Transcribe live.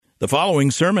The following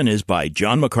sermon is by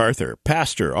John MacArthur,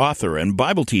 pastor, author, and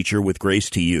Bible teacher with Grace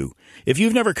to You. If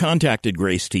you've never contacted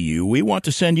Grace to You, we want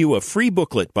to send you a free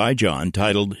booklet by John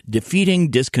titled Defeating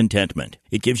Discontentment.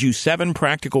 It gives you 7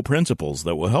 practical principles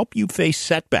that will help you face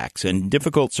setbacks and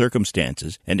difficult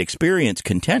circumstances and experience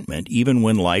contentment even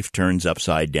when life turns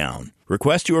upside down.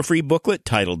 Request your free booklet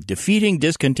titled Defeating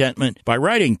Discontentment by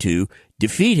writing to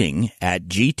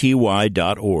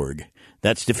defeating@gty.org.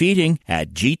 That's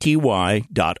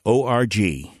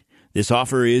defeating@gty.org. This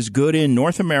offer is good in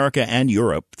North America and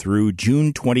Europe through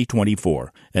June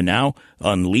 2024. And now,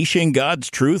 unleashing God's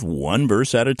truth one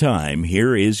verse at a time,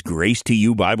 here is Grace to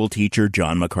You Bible teacher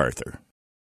John MacArthur.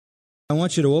 I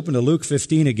want you to open to Luke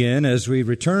 15 again as we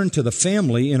return to the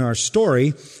family in our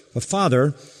story, a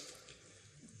father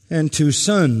and 2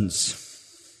 sons.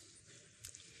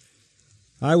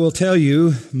 I will tell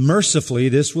you, mercifully,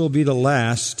 this will be the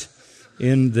last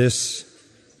in this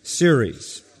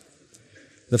series.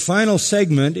 The final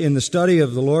segment in the study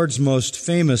of the Lord's most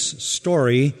famous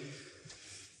story,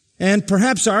 and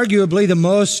perhaps arguably the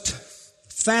most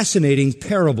fascinating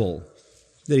parable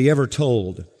that he ever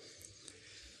told.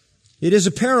 It is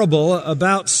a parable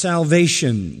about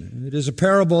salvation. It is a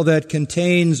parable that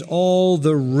contains all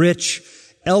the rich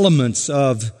elements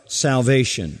of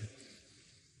salvation.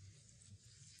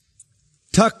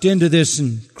 Tucked into this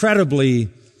incredibly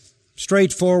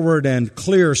straightforward and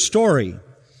clear story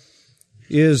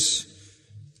is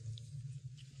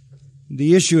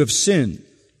the issue of sin,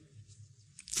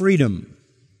 freedom,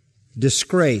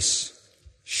 disgrace,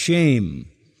 shame,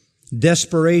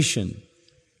 desperation,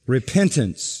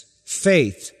 repentance,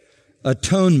 faith,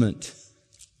 atonement,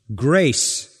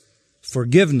 grace,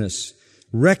 forgiveness,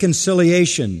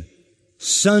 reconciliation,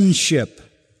 sonship,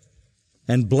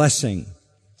 and blessing.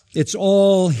 It's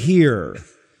all here,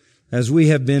 as we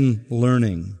have been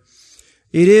learning.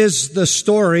 It is the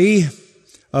story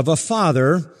of a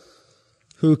father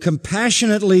who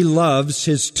compassionately loves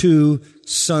his 2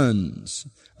 sons.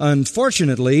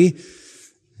 Unfortunately,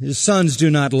 his sons do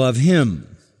not love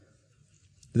him.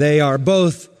 They are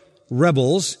both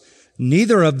rebels.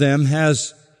 Neither of them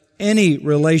has any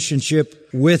relationship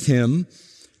with him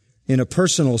in a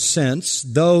personal sense,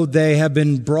 though they have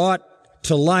been brought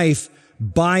to life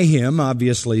by him,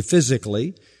 obviously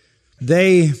physically.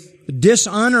 They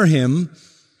dishonor him,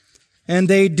 and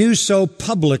they do so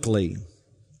publicly.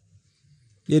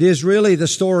 It is really the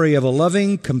story of a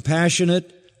loving,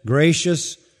 compassionate,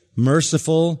 gracious,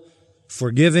 merciful,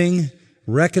 forgiving,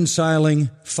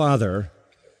 reconciling father,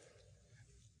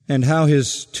 and how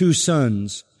his 2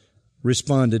 sons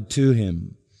responded to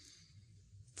him.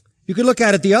 You could look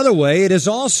at it the other way. It is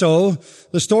also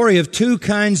the story of 2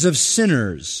 kinds of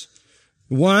sinners.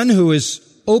 One who is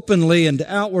openly and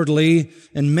outwardly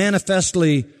and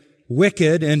manifestly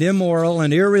wicked and immoral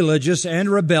and irreligious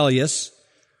and rebellious,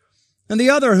 and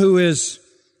the other who is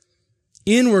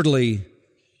inwardly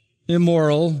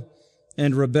immoral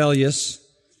and rebellious,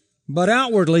 but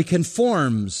outwardly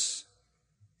conforms.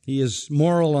 He is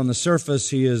moral on the surface,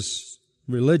 he is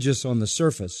religious on the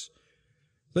surface.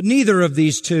 But neither of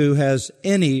these 2 has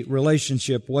any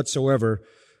relationship whatsoever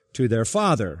to their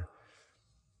father.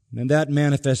 And that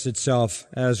manifests itself,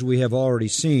 as we have already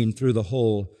seen, through the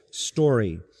whole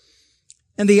story.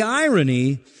 And the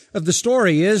irony of the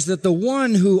story is that the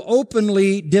one who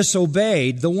openly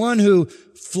disobeyed, the one who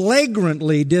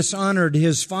flagrantly dishonored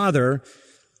his father,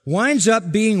 winds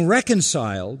up being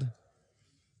reconciled,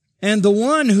 and the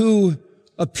one who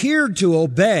appeared to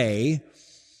obey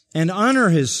and honor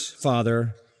his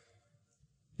father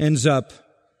ends up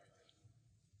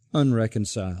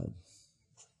unreconciled.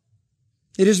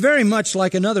 It is very much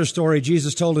like another story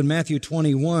Jesus told in Matthew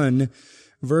 21,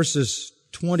 verses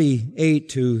 28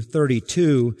 to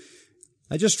 32.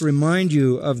 I just remind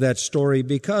you of that story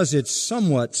because it's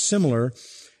somewhat similar.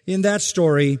 In that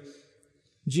story,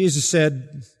 Jesus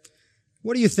said,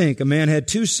 "What do you think? A man had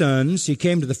 2 sons. He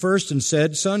came to the first and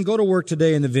said, 'Son, go to work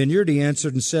today in the vineyard.' He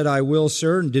answered and said, 'I will,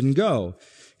 sir,' and didn't go.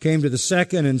 Came to the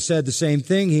second and said the same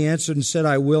thing. He answered and said,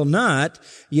 'I will not,'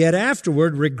 yet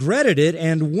afterward regretted it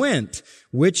and went.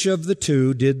 Which of the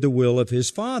 2 did the will of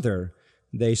his father?'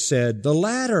 They said, 'The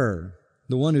latter,'"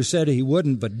 the one who said he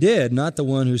wouldn't but did, not the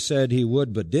one who said he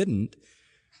would but didn't.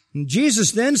 And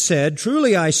Jesus then said,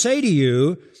 "Truly I say to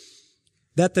you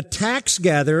that the tax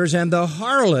gatherers and the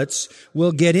harlots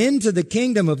will get into the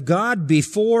kingdom of God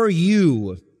before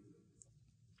you."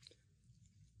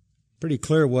 Pretty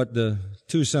clear what the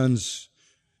 2 sons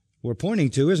were pointing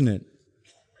to, isn't it?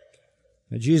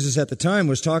 Jesus at the time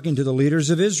was talking to the leaders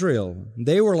of Israel.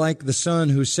 They were like the son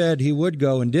who said he would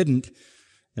go and didn't,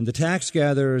 And the tax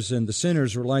gatherers and the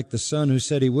sinners were like the son who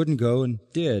said he wouldn't go and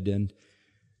did. And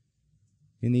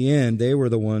in the end, they were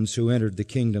the ones who entered the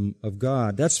kingdom of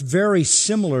God. That's very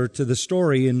similar to the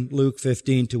story in Luke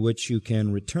 15 to which you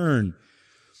can return.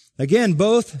 Again,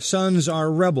 both sons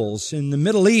are rebels. In the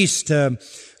Middle East,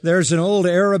 there's an old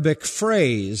Arabic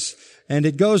phrase, and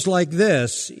it goes like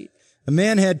this. A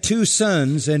man had 2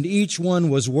 sons, and each one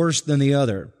was worse than the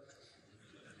other.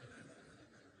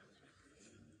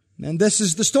 And this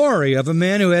is the story of a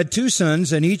man who had 2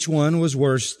 sons, and each one was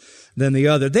worse than the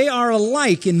other. They are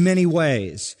alike in many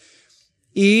ways.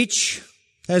 Each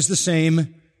has the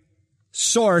same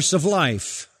source of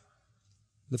life,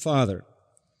 the father.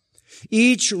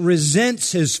 Each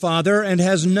resents his father and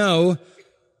has no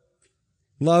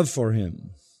love for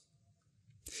him.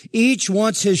 Each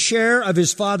wants his share of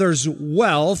his father's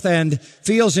wealth and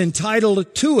feels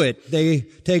entitled to it. They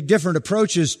take different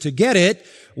approaches to get it.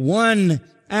 One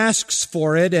asks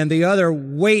for it and the other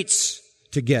waits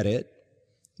to get it.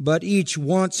 But each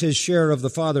wants his share of the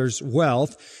father's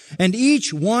wealth, and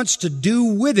each wants to do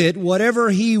with it whatever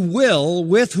he will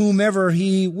with whomever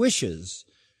he wishes.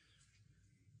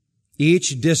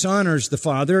 Each dishonors the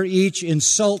father, each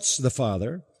insults the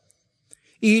father.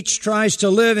 Each tries to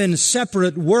live in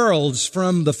separate worlds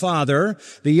from the father,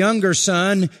 the younger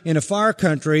son in a far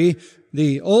country,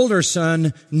 the older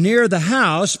son near the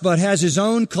house, but has his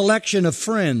own collection of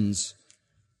friends.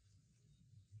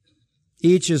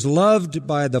 Each is loved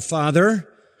by the father,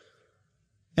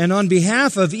 and on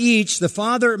behalf of each, the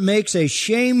father makes a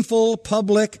shameful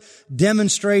public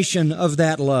demonstration of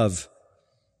that love.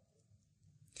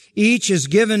 Each is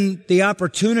given the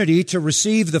opportunity to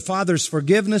receive the Father's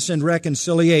forgiveness and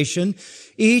reconciliation.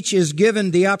 Each is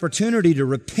given the opportunity to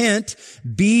repent,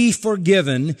 be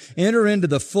forgiven, enter into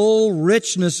the full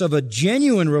richness of a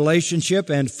genuine relationship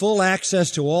and full access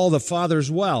to all the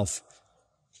Father's wealth.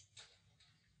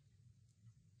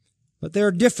 But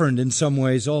they're different in some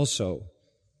ways also.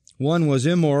 One was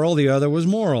immoral, the other was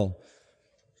moral.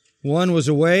 One was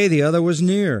away, the other was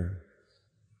near.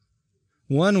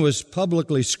 One was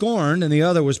publicly scorned and the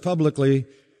other was publicly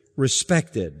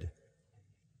respected.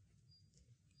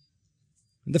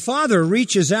 The Father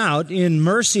reaches out in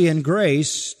mercy and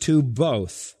grace to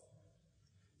both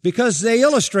because they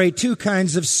illustrate 2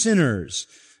 kinds of sinners,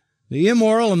 the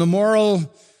immoral and the moral,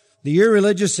 the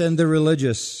irreligious and the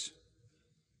religious,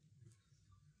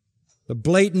 the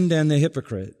blatant and the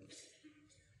hypocrite.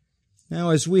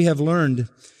 Now, as we have learned,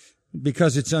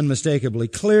 because it's unmistakably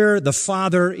clear, the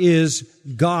Father is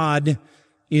God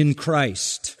in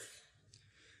Christ.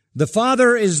 The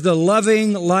Father is the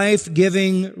loving,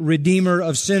 life-giving Redeemer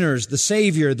of sinners, the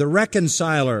Savior, the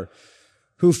Reconciler,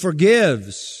 who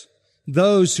forgives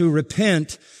those who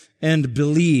repent and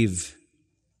believe.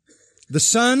 The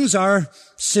sons are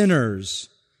sinners,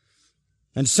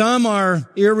 and some are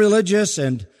irreligious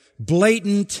and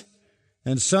blatant,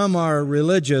 and some are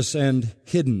religious and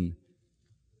hidden.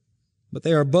 But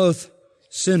they are both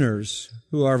sinners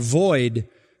who are void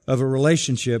of a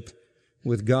relationship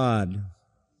with God.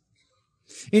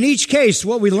 In each case,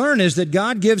 what we learn is that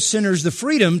God gives sinners the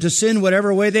freedom to sin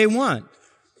whatever way they want.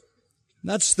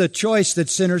 That's the choice that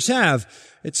sinners have.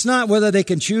 It's not whether they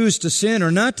can choose to sin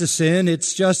or not to sin.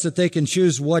 It's just that they can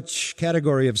choose which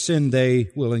category of sin they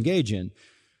will engage in.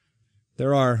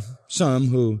 There are some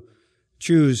who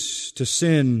choose to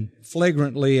sin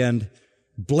flagrantly and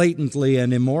blatantly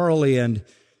and immorally and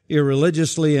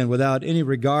irreligiously and without any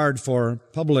regard for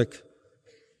public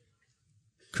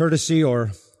courtesy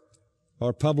or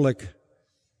public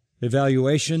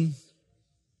evaluation.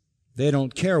 They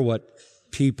don't care what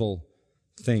people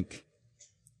think.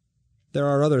 There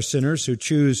are other sinners who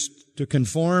choose to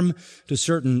conform to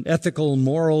certain ethical,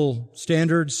 moral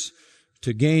standards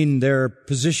to gain their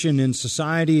position in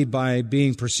society by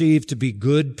being perceived to be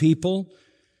good people.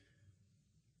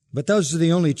 But those are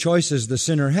the only choices the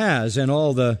sinner has, and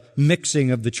all the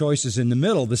mixing of the choices in the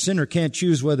middle. The sinner can't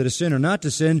choose whether to sin or not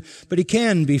to sin, but he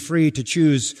can be free to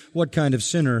choose what kind of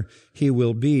sinner he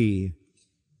will be.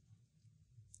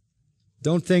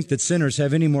 Don't think that sinners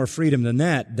have any more freedom than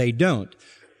that. They don't.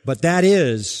 But that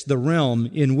is the realm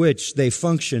in which they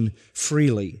function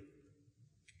freely.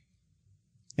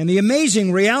 And the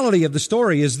amazing reality of the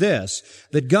story is this,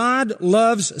 that God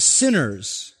loves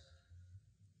sinners,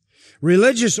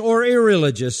 religious or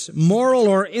irreligious, moral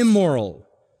or immoral,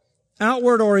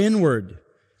 outward or inward.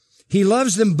 He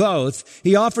loves them both.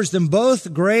 He offers them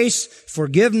both grace,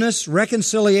 forgiveness,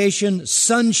 reconciliation,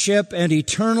 sonship, and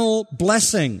eternal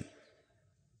blessing.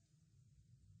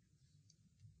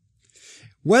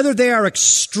 Whether they are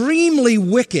extremely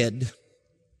wicked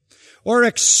or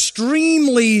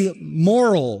extremely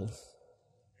moral,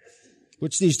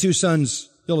 which these two sons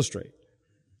illustrate.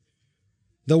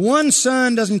 The one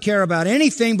son doesn't care about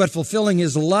anything but fulfilling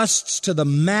his lusts to the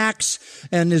max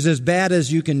and is as bad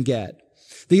as you can get.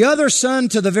 The other son,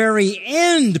 to the very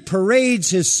end,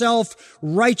 parades his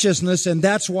self-righteousness, and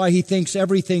that's why he thinks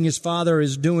everything his father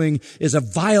is doing is a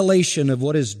violation of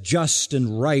what is just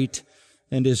and right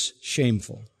and is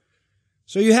shameful.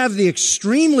 So you have the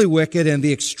extremely wicked and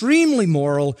the extremely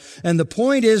moral, and the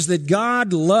point is that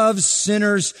God loves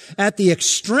sinners at the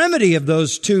extremity of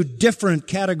those two different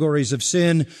categories of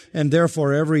sin, and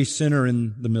therefore every sinner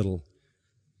in the middle.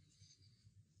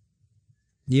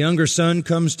 The younger son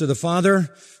comes to the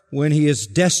father when he is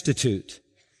destitute.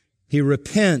 He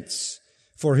repents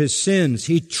for his sins.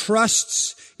 He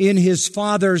trusts in his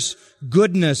father's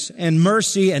goodness and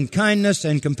mercy and kindness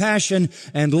and compassion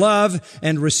and love,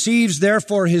 and receives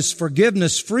therefore his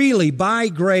forgiveness freely by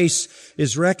grace,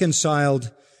 is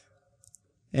reconciled,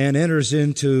 and enters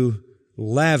into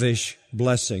lavish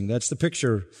blessing. That's the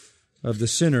picture of the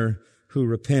sinner who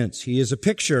repents. He is a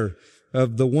picture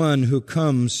of the one who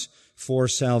comes for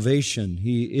salvation.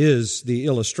 He is the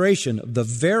illustration of the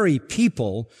very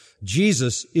people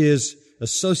Jesus is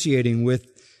associating with,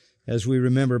 as we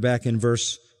remember back in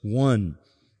verse 1.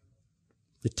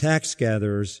 The tax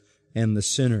gatherers and the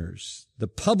sinners, the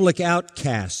public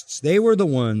outcasts, they were the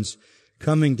ones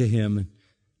coming to him.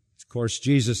 Of course,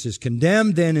 Jesus is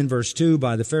condemned then in verse 2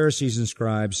 by the Pharisees and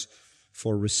scribes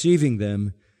for receiving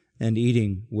them and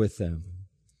eating with them.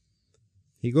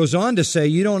 He goes on to say,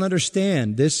 you don't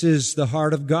understand. This is the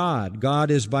heart of God.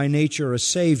 God is by nature a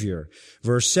Savior.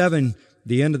 Verse 7,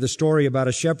 the end of the story about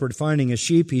a shepherd finding a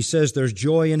sheep, he says there's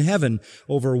joy in heaven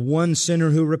over one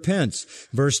sinner who repents.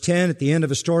 Verse 10, at the end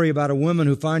of a story about a woman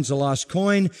who finds a lost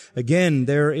coin, again,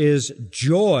 there is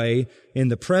joy in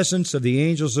the presence of the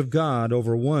angels of God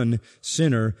over one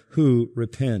sinner who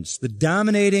repents. The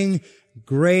dominating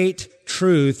great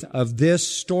truth of this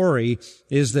story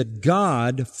is that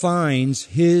God finds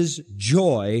His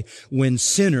joy when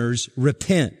sinners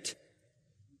repent.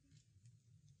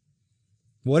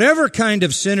 Whatever kind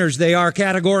of sinners they are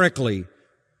categorically.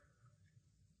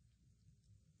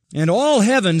 And all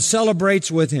heaven celebrates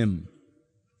with him.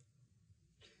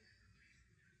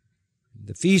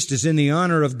 The feast is in the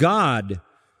honor of God.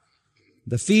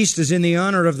 The feast is in the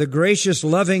honor of the gracious,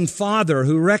 loving Father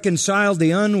who reconciled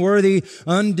the unworthy,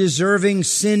 undeserving,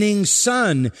 sinning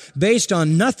Son based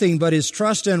on nothing but His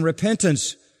trust and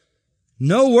repentance.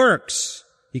 No works.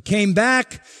 He came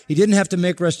back. He didn't have to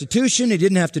make restitution. He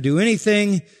didn't have to do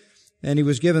anything. And He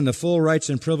was given the full rights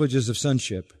and privileges of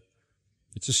sonship.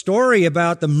 It's a story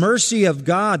about the mercy of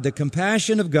God, the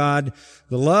compassion of God,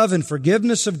 the love and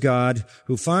forgiveness of God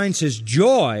who finds His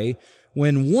joy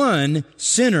when one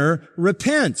sinner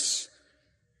repents.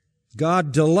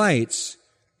 God delights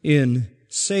in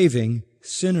saving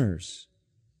sinners.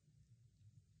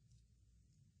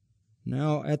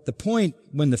 Now, at the point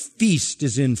when the feast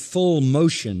is in full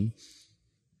motion,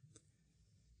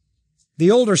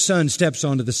 the older son steps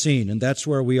onto the scene, and that's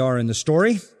where we are in the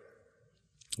story.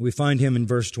 We find him in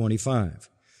verse 25.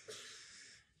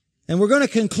 And we're going to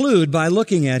conclude by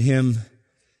looking at him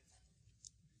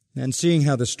and seeing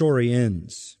how the story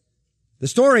ends. The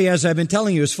story, as I've been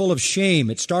telling you, is full of shame.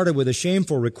 It started with a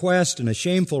shameful request and a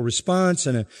shameful response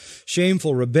and a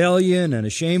shameful rebellion and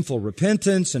a shameful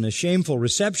repentance and a shameful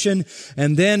reception.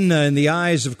 And then in the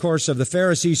eyes, of course, of the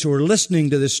Pharisees who are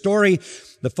listening to this story,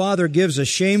 the Father gives a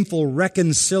shameful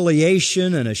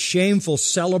reconciliation and a shameful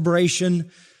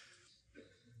celebration.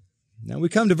 Now we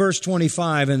come to verse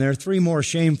 25, and there are three more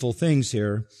shameful things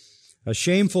here. A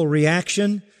shameful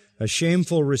reaction, a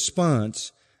shameful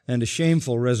response, and a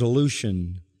shameful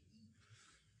resolution.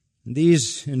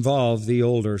 These involve the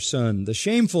older son. The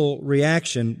shameful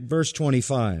reaction, verse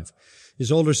 25.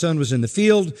 His older son was in the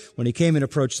field. When he came and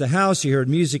approached the house, he heard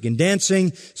music and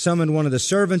dancing, summoned one of the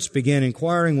servants, began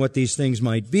inquiring what these things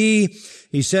might be.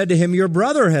 He said to him, "Your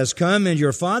brother has come, and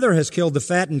your father has killed the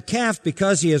fattened calf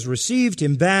because he has received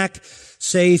him back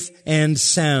safe and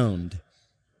sound."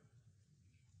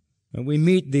 And we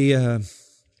meet the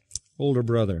older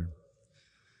brother.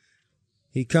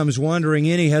 He comes wandering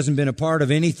in. He hasn't been a part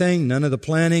of anything, none of the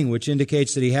planning, which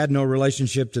indicates that he had no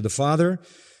relationship to the father.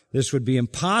 This would be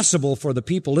impossible for the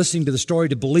people listening to the story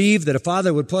to believe that a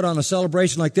father would put on a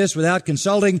celebration like this without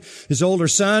consulting his older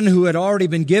son, who had already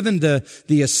been given the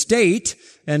estate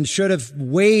and should have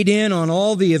weighed in on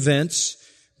all the events.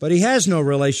 But he has no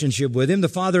relationship with him. The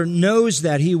father knows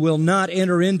that he will not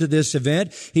enter into this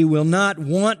event. He will not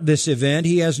want this event.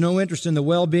 He has no interest in the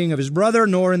well-being of his brother,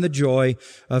 nor in the joy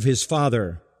of his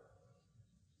father.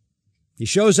 He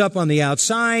shows up on the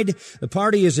outside. The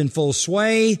party is in full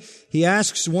sway. He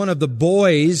asks one of the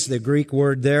boys, the Greek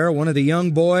word there, one of the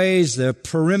young boys, the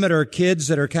perimeter kids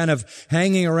that are kind of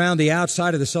hanging around the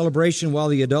outside of the celebration while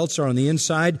the adults are on the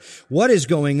inside, what is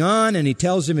going on? And he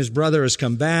tells him his brother has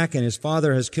come back and his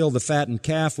father has killed the fattened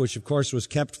calf, which of course was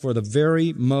kept for the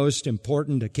very most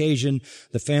important occasion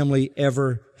the family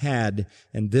ever had.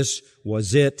 And this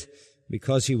was it,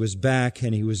 because he was back,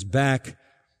 and he was back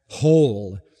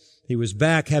whole. He was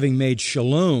back having made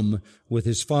shalom with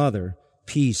his father,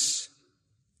 peace.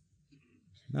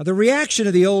 Now, the reaction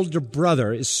of the older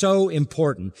brother is so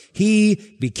important.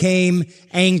 He became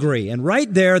angry. And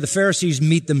right there, the Pharisees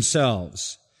meet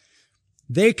themselves.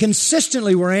 They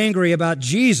consistently were angry about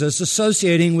Jesus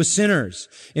associating with sinners,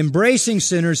 embracing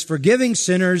sinners, forgiving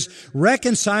sinners,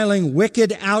 reconciling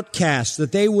wicked outcasts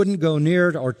that they wouldn't go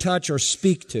near or touch or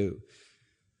speak to.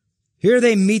 Here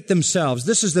they meet themselves.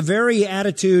 This is the very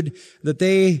attitude that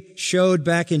they showed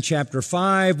back in chapter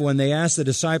 5 when they asked the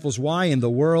disciples why in the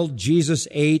world Jesus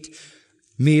ate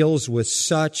meals with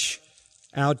such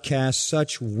outcasts,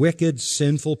 such wicked,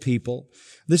 sinful people.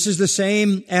 This is the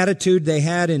same attitude they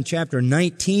had in chapter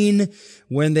 19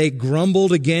 when they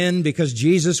grumbled again because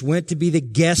Jesus went to be the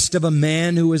guest of a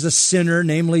man who was a sinner,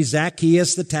 namely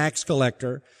Zacchaeus, the tax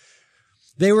collector.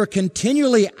 They were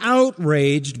continually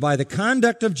outraged by the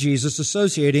conduct of Jesus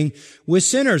associating with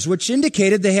sinners, which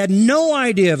indicated they had no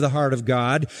idea of the heart of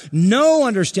God, no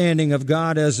understanding of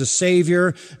God as a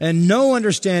Savior, and no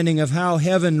understanding of how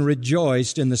heaven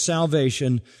rejoiced in the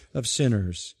salvation of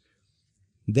sinners.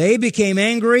 They became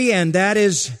angry, and that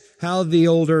is how the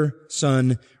older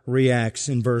son reacts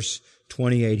in verse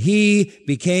 28. He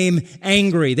became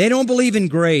angry. They don't believe in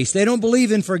grace. They don't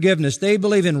believe in forgiveness. They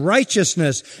believe in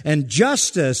righteousness and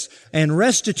justice and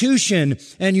restitution,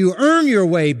 and you earn your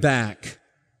way back.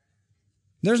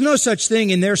 There's no such thing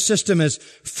in their system as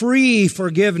free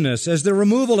forgiveness, as the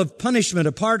removal of punishment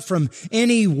apart from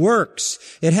any works.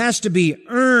 It has to be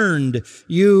earned.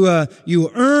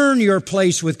 You earn your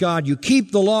place with God. You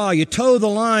keep the law. You toe the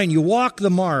line. You walk the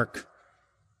mark.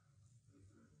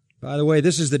 By the way,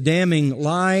 this is the damning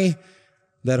lie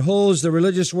that holds the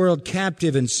religious world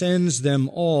captive and sends them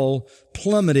all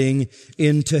plummeting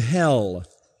into hell.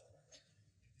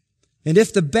 And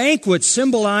if the banquet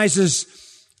symbolizes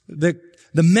the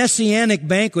messianic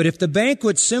banquet, if the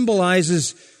banquet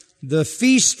symbolizes the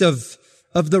feast of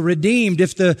the redeemed,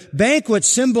 if the banquet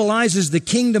symbolizes the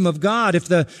kingdom of God, if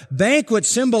the banquet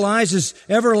symbolizes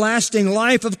everlasting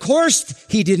life, of course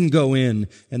he didn't go in.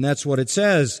 And that's what it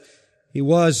says. He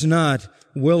was not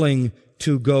willing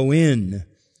to go in.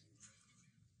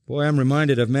 Boy, I'm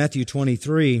reminded of Matthew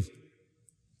 23.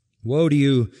 Woe to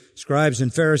you, scribes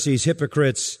and Pharisees,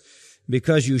 hypocrites,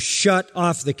 because you shut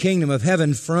off the kingdom of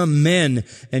heaven from men,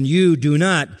 and you do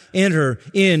not enter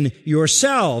in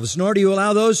yourselves, nor do you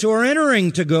allow those who are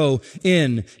entering to go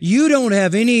in. You don't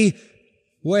have any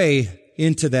way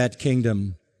into that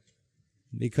kingdom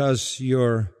because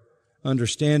your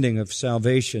understanding of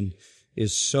salvation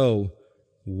is so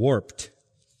warped.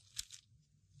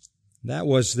 That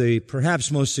was the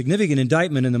perhaps most significant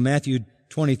indictment in the Matthew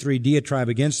 23 diatribe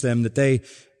against them, that they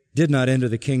did not enter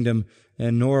the kingdom,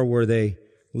 and nor were they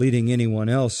leading anyone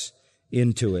else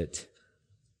into it.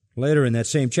 Later in that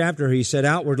same chapter, he said,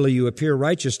 outwardly you appear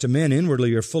righteous to men,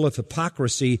 inwardly you're full of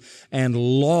hypocrisy and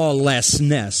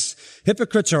lawlessness.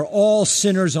 Hypocrites are all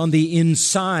sinners on the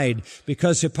inside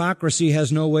because hypocrisy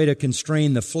has no way to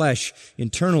constrain the flesh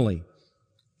internally.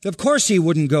 Of course he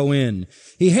wouldn't go in.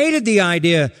 He hated the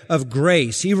idea of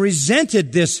grace. He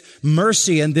resented this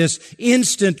mercy and this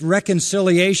instant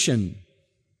reconciliation.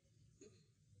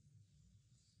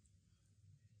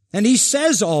 And he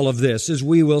says all of this, as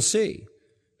we will see.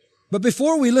 But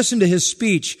before we listen to his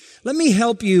speech, let me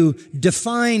help you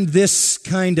define this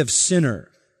kind of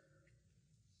sinner.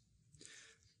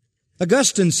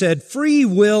 Augustine said, free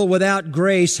will without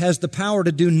grace has the power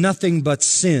to do nothing but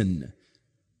sin.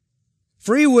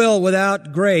 Free will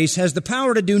without grace has the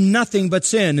power to do nothing but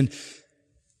sin. And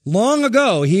long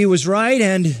ago, he was right,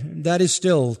 and that is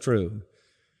still true.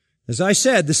 As I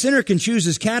said, the sinner can choose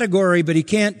his category, but he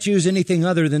can't choose anything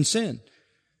other than sin.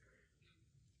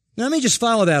 Now, let me just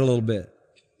follow that a little bit.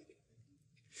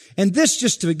 And this,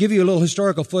 just to give you a little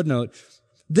historical footnote,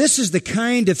 this is the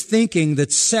kind of thinking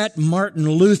that set Martin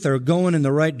Luther going in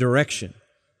the right direction.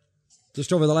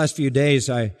 Just over the last few days,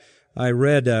 I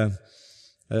read a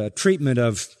treatment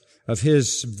of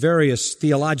his various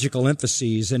theological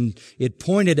emphases, and it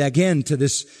pointed again to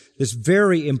this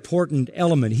very important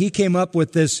element. He came up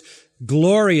with this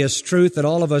glorious truth that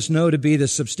all of us know to be the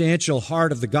substantial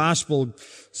heart of the gospel,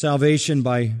 salvation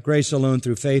by grace alone,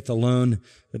 through faith alone,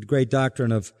 the great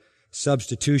doctrine of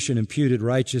substitution, imputed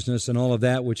righteousness, and all of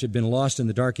that which had been lost in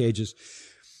the dark ages.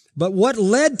 But what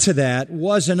led to that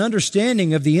was an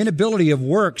understanding of the inability of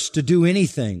works to do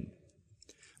anything.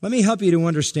 Let me help you to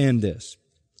understand this.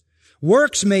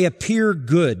 Works may appear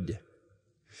good.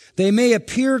 They may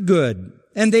appear good,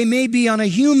 and they may be on a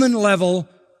human level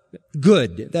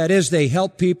good. That is, they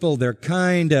help people, they're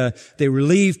kind, they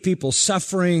relieve people's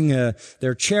suffering,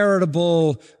 they're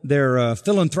charitable, they're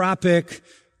philanthropic,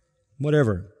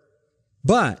 whatever.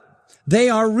 But they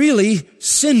are really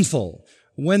sinful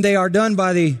when they are done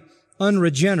by the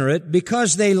unregenerate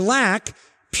because they lack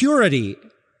purity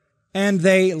and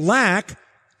they lack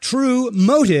true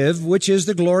motive, which is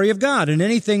the glory of God. And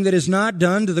anything that is not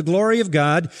done to the glory of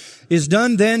God is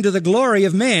done then to the glory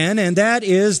of man, and that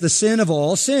is the sin of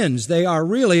all sins. They are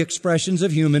really expressions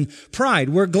of human pride.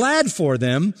 We're glad for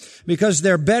them because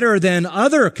they're better than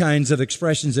other kinds of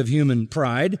expressions of human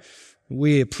pride.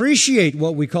 We appreciate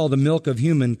what we call the milk of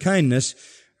human kindness,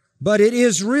 but it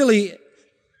is really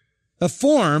a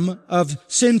form of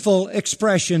sinful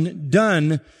expression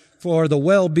done for the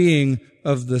well-being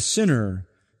of the sinner.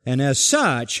 And as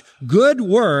such, good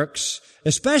works,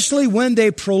 especially when they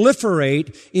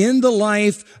proliferate in the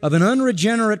life of an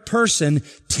unregenerate person,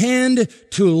 tend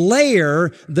to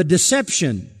layer the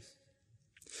deception,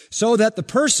 so that the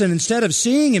person, instead of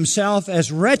seeing himself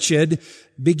as wretched,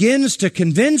 begins to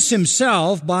convince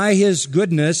himself by his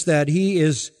goodness that he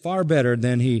is far better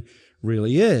than he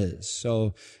really is.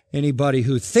 So anybody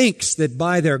who thinks that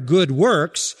by their good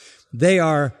works they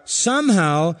are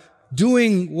somehow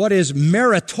doing what is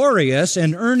meritorious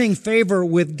and earning favor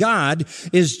with God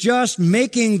is just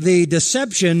making the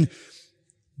deception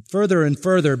further and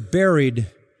further buried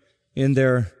in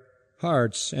their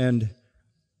hearts, and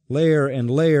layer and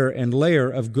layer and layer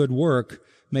of good work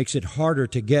makes it harder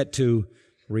to get to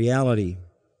reality.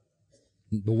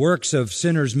 The works of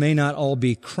sinners may not all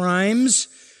be crimes,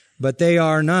 but they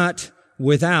are not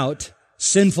without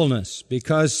sinfulness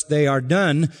because they are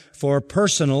done for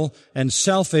personal and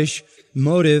selfish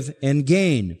motive and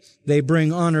gain. They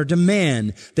bring honor to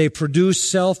man. They produce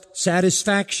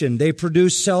self-satisfaction. They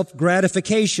produce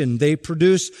self-gratification. They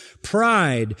produce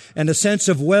pride and a sense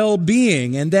of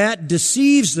well-being, and that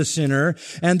deceives the sinner,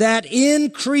 and that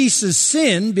increases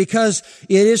sin because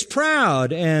it is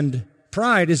proud, and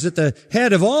pride is at the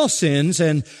head of all sins,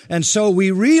 and so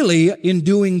we really, in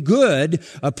doing good,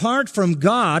 apart from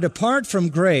God, apart from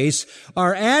grace,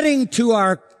 are adding to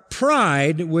our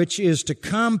pride, which is to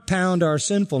compound our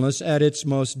sinfulness at its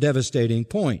most devastating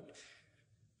point.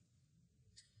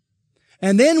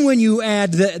 And then when you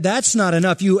add that's not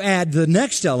enough, you add the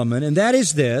next element, and that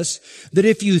is this, that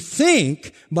if you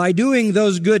think by doing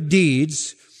those good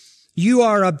deeds you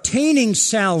are obtaining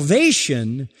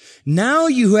salvation, now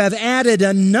you have added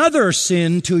another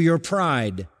sin to your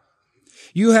pride.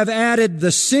 You have added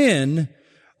the sin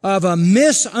of a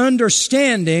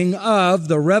misunderstanding of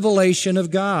the revelation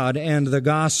of God and the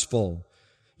gospel.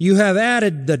 You have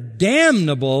added the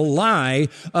damnable lie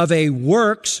of a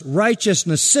works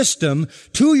righteousness system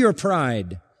to your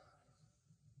pride.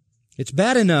 It's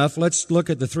bad enough, let's look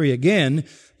at the three again,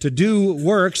 to do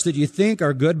works that you think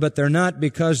are good, but they're not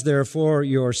because they're for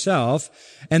yourself.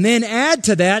 And then add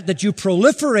to that you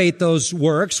proliferate those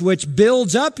works, which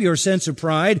builds up your sense of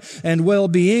pride and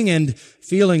well-being and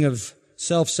feeling of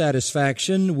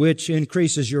self-satisfaction, which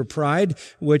increases your pride,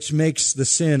 which makes the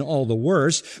sin all the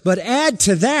worse. But add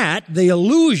to that the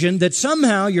illusion that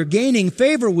somehow you're gaining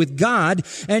favor with God,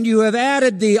 and you have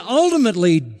added the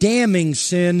ultimately damning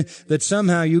sin that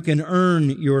somehow you can earn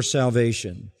your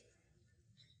salvation.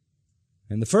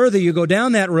 And the further you go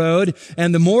down that road,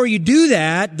 and the more you do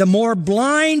that, the more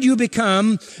blind you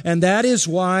become, and that is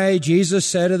why Jesus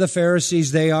said to the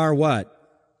Pharisees, they are what?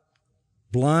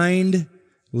 Blind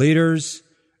leaders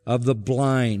of the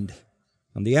blind.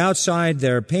 On the outside,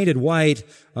 they're painted white.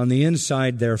 On the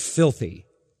inside, they're filthy.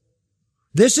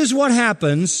 This is what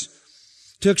happens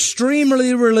to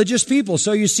extremely religious people.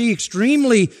 So you see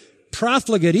extremely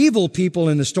profligate, evil people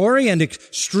in the story and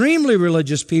extremely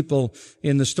religious people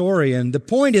in the story. And the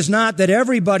point is not that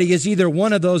everybody is either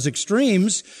one of those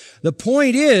extremes. The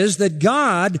point is that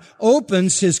God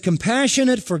opens His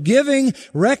compassionate, forgiving,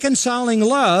 reconciling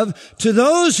love to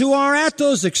those who are at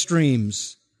those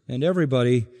extremes and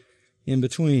everybody in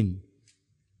between.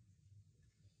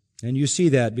 And you see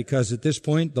that because at this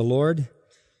point the Lord,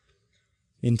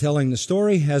 in telling the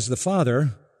story, has the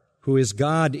Father, who is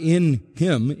God in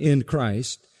Him, in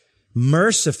Christ,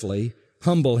 mercifully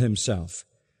humble Himself.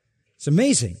 It's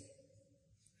amazing.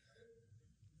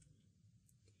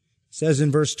 says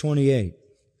in verse 28,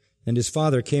 and his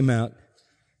father came out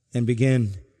and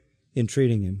began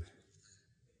entreating him.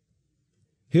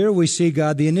 Here we see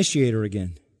God the initiator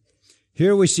again.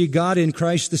 Here we see God in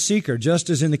Christ the seeker. Just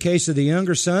as in the case of the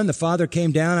younger son, the father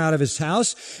came down out of his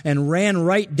house and ran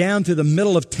right down to the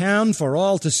middle of town for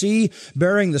all to see,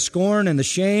 bearing the scorn and the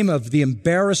shame of the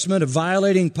embarrassment of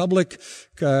violating public,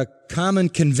 common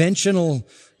conventional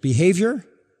behavior.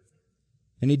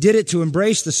 And he did it to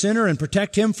embrace the sinner and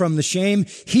protect him from the shame.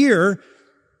 Here,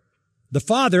 the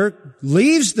father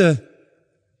leaves the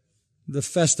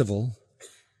festival,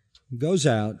 goes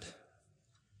out,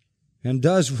 and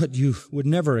does what you would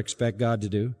never expect God to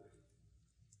do.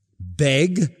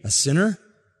 Beg a sinner?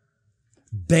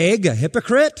 Beg a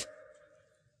hypocrite?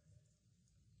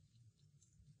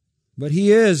 But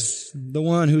he is the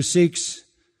one who seeks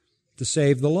to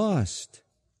save the lost.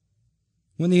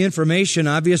 When the information,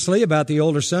 obviously, about the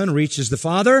older son reaches the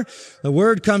father, the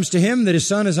word comes to him that his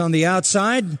son is on the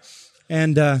outside,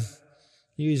 and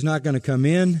he's not going to come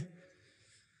in.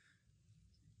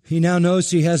 He now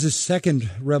knows he has his second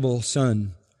rebel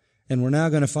son, and we're now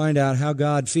going to find out how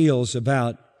God feels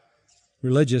about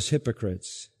religious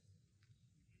hypocrites.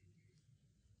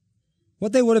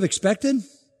 What they would have expected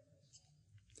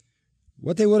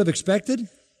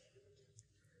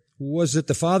was that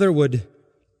the father would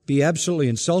be absolutely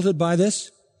insulted by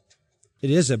this.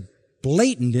 It is a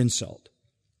blatant insult.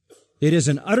 It is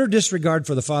an utter disregard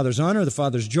for the father's honor, the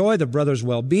father's joy, the brother's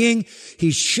well-being.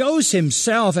 He shows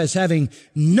himself as having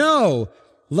no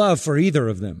love for either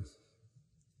of them.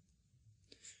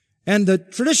 And the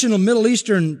traditional Middle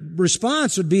Eastern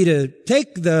response would be to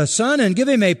take the son and give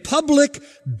him a public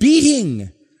beating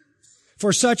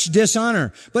for such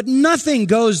dishonor. But nothing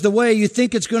goes the way you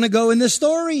think it's going to go in this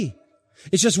story.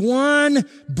 It's just one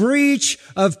breach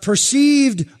of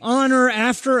perceived honor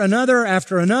after another,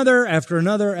 after another, after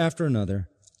another, after another.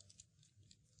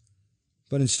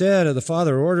 But instead of the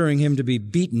father ordering him to be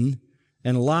beaten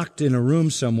and locked in a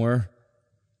room somewhere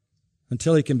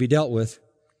until he can be dealt with,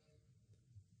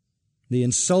 the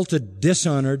insulted,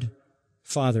 dishonored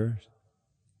father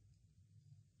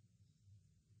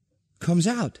comes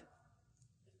out.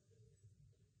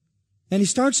 And he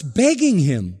starts begging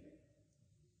him.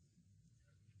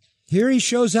 Here he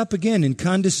shows up again in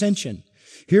condescension.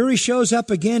 Here he shows up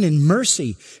again in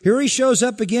mercy. Here he shows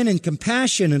up again in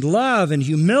compassion and love and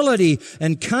humility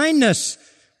and kindness.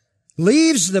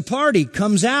 Leaves the party,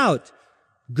 comes out,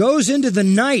 goes into the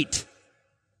night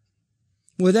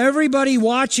with everybody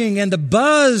watching, and the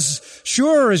buzz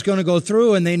sure is going to go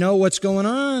through and they know what's going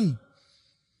on.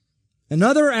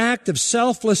 Another act of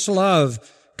selfless love,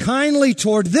 kindly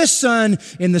toward this son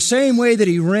in the same way that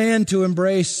he ran to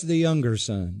embrace the younger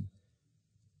son.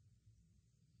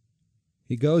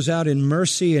 He goes out in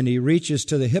mercy and he reaches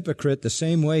to the hypocrite the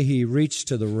same way he reached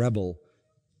to the rebel.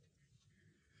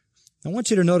 I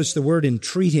want you to notice the word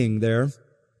entreating there.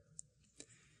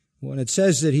 When it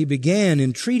says that he began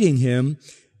entreating him,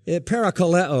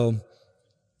 parakaleo,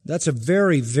 that's a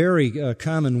very, very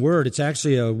common word. It's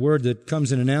actually a word that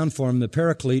comes in a noun form, the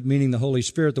paraclete, meaning the Holy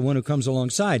Spirit, the one who comes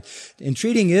alongside.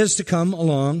 Entreating is to come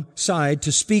alongside,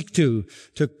 to speak to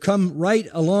come right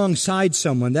alongside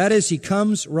someone. That is, he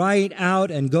comes right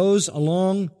out and goes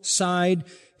alongside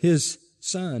his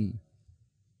son.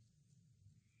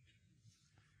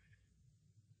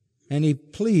 And he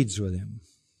pleads with him.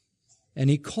 And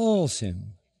he calls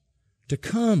him to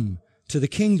come to the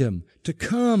kingdom, to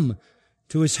come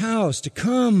to his house, to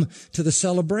come to the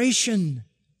celebration.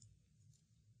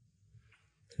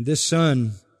 This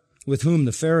son, with whom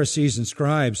the Pharisees and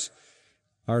scribes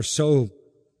are so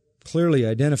clearly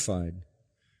identified,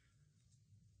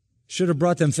 should have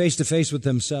brought them face to face with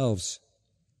themselves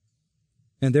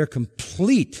and their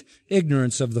complete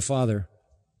ignorance of the Father,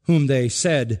 whom they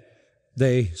said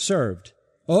they served.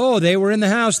 Oh, they were in the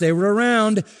house, they were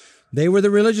around, they were the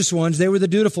religious ones, they were the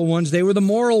dutiful ones, they were the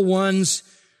moral ones.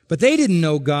 But they didn't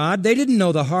know God. They didn't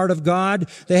know the heart of God.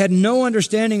 They had no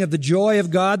understanding of the joy of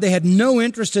God. They had no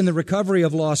interest in the recovery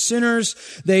of lost sinners.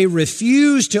 They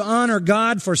refused to honor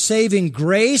God for saving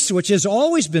grace, which has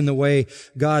always been the way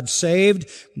God saved.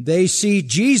 They see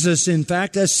Jesus, in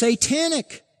fact, as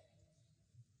satanic.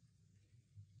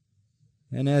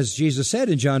 And as Jesus said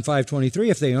in John 5:23,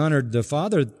 if they honored the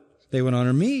Father, they would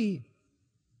honor me.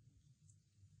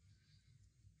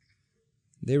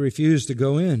 They refused to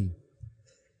go in.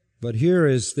 But here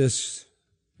is this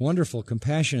wonderful,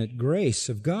 compassionate grace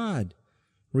of God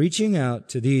reaching out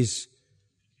to these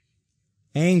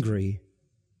angry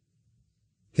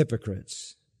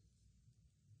hypocrites.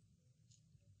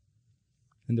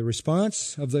 And the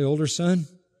response of the older son?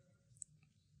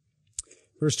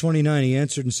 Verse 29, he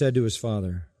answered and said to his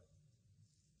father,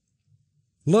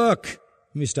 "Look,"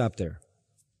 let me stop there.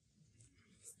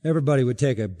 Everybody would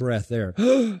take a breath there.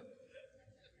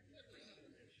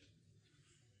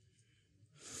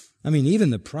 I mean,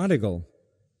 even the prodigal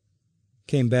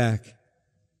came back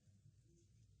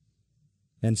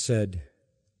and said,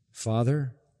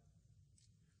 "Father,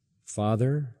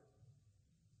 Father,"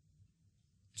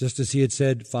 just as he had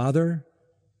said, "Father,"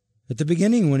 at the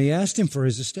beginning when he asked him for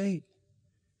his estate.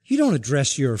 You don't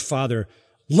address your father,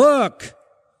 "Look."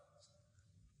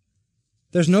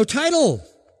 There's no title.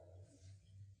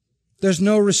 There's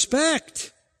no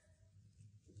respect.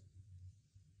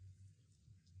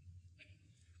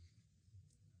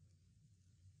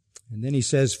 And then he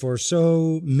says, "For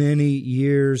so many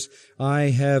years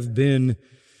I have been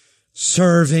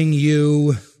serving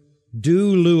you."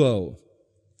 Douluo,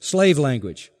 slave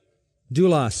language.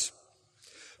 Doulos.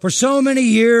 "For so many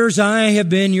years I have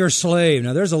been your slave."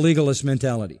 Now there's a legalist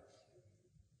mentality.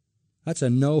 That's a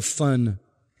no fun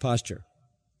posture.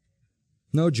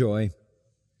 No joy.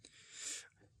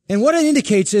 And what it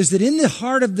indicates is that in the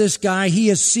heart of this guy, he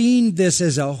has seen this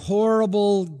as a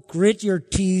horrible, grit your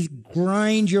teeth,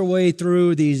 grind your way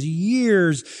through these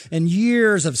years and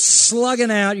years of slugging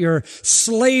out your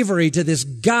slavery to this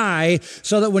guy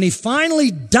so that when he finally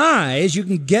dies, you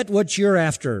can get what you're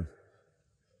after.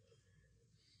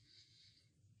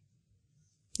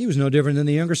 He was no different than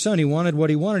the younger son. He wanted what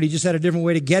he wanted. He just had a different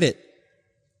way to get it.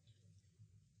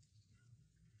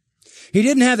 He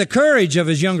didn't have the courage of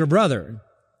his younger brother.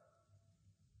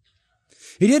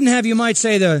 He didn't have, you might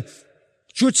say, the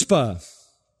chutzpah,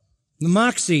 the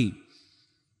moxie.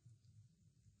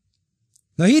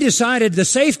 No, he decided the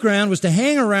safe ground was to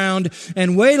hang around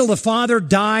and wait till the father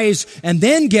dies and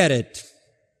then get it.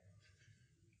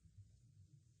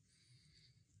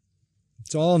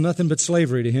 It's all nothing but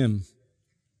slavery to him.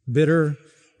 Bitter,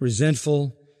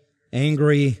 resentful,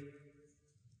 angry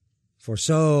for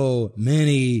so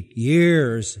many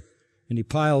years. And he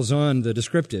piles on the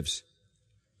descriptives.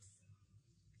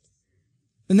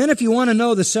 And then if you want to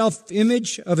know the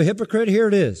self-image of a hypocrite, here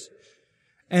it is.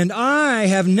 "And I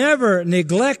have never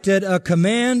neglected a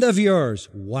command of yours."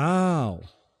 Wow.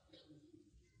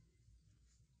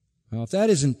 Well, if that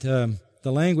isn't the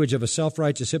language of a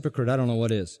self-righteous hypocrite, I don't know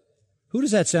what is. Who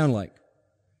does that sound like?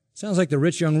 Sounds like the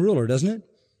rich young ruler, doesn't it?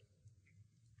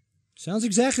 Sounds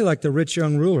exactly like the rich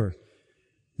young ruler.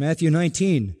 Matthew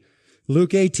 19,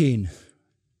 Luke 18,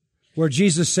 where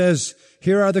Jesus says,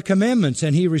 "Here are the commandments."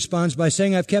 And he responds by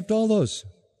saying, "I've kept all those.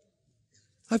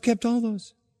 I've kept all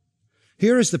those."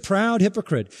 Here is the proud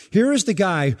hypocrite. Here is the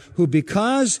guy who,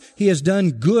 because he has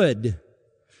done good,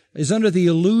 is under the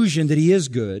illusion that he is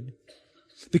good.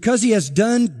 Because he has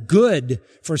done good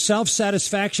for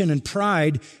self-satisfaction and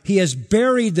pride, he has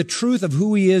buried the truth of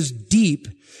who he is deep.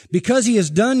 Because he has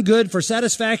done good for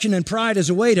satisfaction and pride as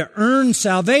a way to earn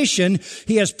salvation,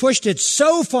 he has pushed it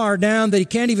so far down that he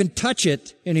can't even touch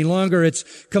it any longer. It's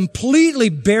completely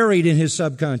buried in his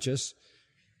subconscious.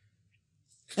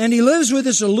 And he lives with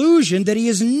this illusion that he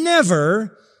has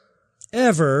never,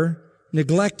 ever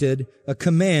neglected a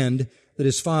command that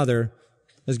his father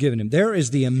has given him. There is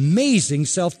the amazing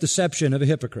self-deception of a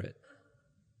hypocrite.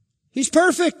 He's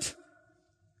perfect.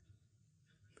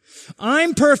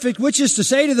 I'm perfect, which is to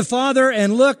say to the Father,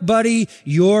 "And look, buddy,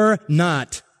 you're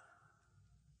not."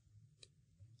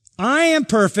 I am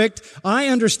perfect. I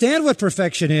understand what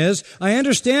perfection is. I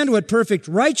understand what perfect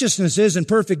righteousness is and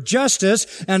perfect justice.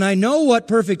 And I know what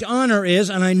perfect honor is.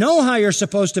 And I know how you're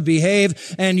supposed to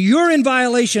behave. And you're in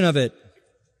violation of it.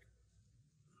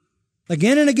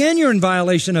 Again and again, you're in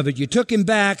violation of it. You took him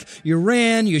back. You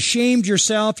ran. You shamed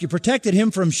yourself. You protected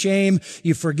him from shame.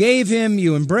 You forgave him.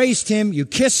 You embraced him. You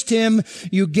kissed him.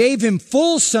 You gave him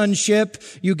full sonship.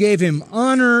 You gave him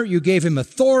honor. You gave him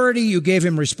authority. You gave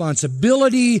him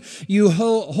responsibility. You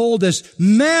hold this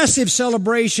massive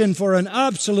celebration for an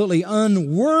absolutely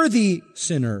unworthy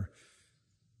sinner.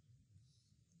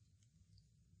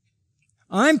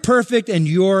 I'm perfect and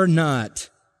you're not.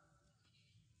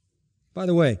 By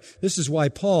the way, this is why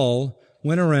Paul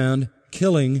went around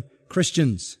killing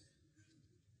Christians.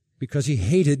 Because he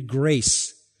hated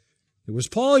grace. It was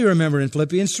Paul, you remember, in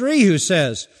Philippians 3 who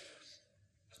says,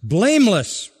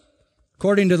 blameless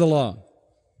according to the law.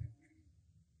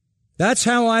 That's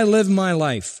how I live my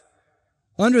life.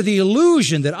 Under the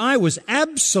illusion that I was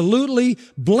absolutely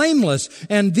blameless.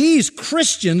 And these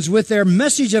Christians, with their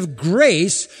message of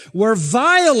grace, were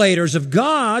violators of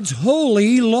God's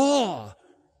holy law.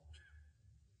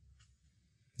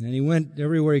 And he went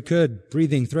everywhere he could,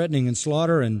 breathing, threatening, and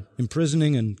slaughter, and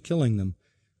imprisoning and killing them.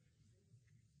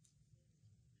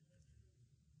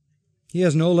 He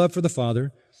has no love for the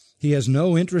Father. He has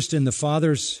no interest in the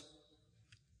Father's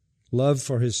love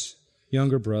for his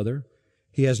younger brother.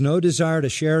 He has no desire to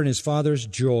share in his Father's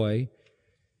joy.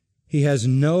 He has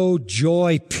no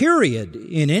joy, period,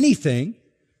 in anything.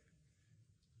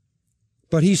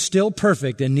 But he's still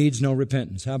perfect and needs no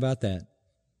repentance. How about that?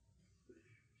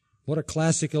 What a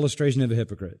classic illustration of a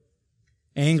hypocrite.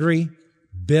 Angry,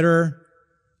 bitter,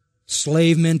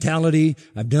 slave mentality.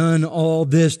 I've done all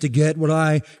this to get what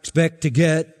I expect to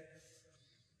get.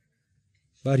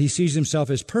 But he sees himself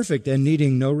as perfect and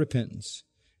needing no repentance.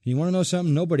 And you want to know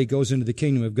something? Nobody goes into the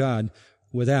kingdom of God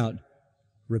without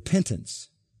repentance.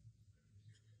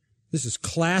 This is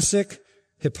classic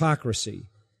hypocrisy.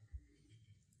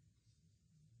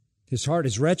 His heart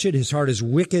is wretched, his heart is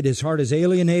wicked, his heart is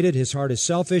alienated, his heart is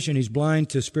selfish, and he's blind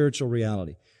to spiritual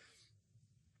reality.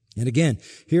 And again,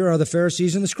 here are the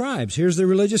Pharisees and the scribes. Here's the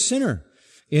religious sinner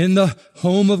in the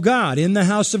home of God, in the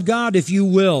house of God, if you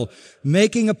will,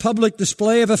 making a public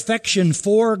display of affection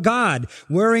for God,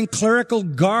 wearing clerical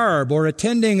garb or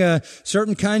attending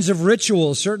certain kinds of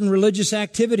rituals, certain religious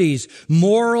activities,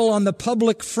 moral on the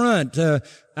public front,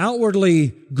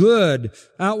 outwardly good,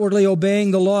 outwardly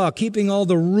obeying the law, keeping all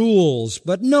the rules,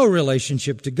 but no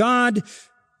relationship to God,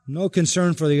 no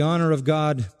concern for the honor of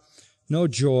God, no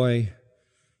joy,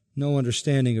 no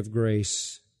understanding of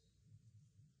grace.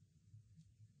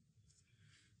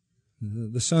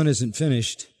 The son isn't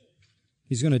finished.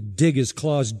 He's going to dig his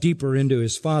claws deeper into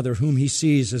his father, whom he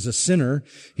sees as a sinner.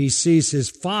 He sees his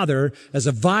father as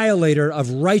a violator of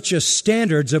righteous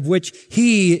standards of which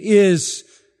he is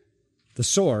the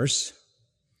source,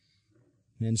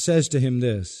 and says to him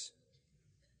this,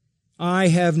 I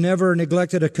have never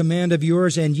neglected a command of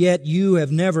yours, and yet you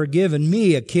have never given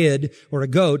me a kid or a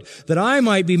goat that I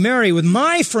might be merry with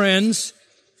my friends.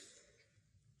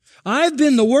 I've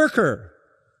been the worker,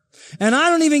 and I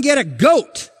don't even get a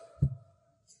goat.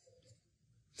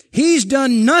 He's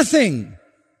done nothing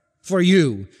for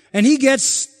you, and he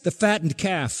gets the fattened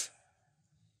calf.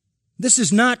 This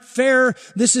is not fair.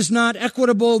 This is not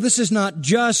equitable. This is not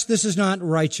just. This is not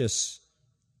righteous.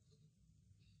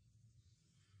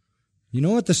 You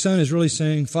know what the son is really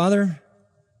saying? Father,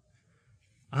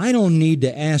 I don't need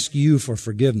to ask you for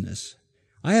forgiveness.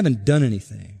 I haven't done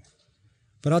anything.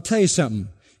 But I'll tell you something.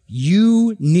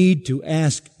 You need to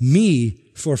ask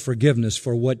me for forgiveness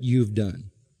for what you've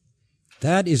done.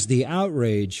 That is the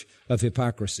outrage of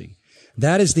hypocrisy.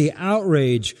 That is the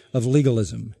outrage of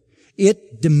legalism.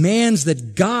 It demands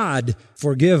that God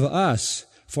forgive us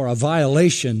for a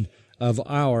violation of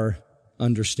our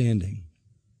understanding.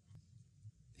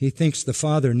 He thinks the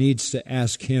Father needs to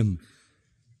ask him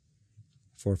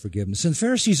for forgiveness. And the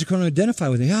Pharisees are going to identify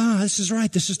with him. This is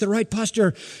right. This is the right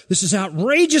posture. This is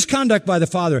outrageous conduct by the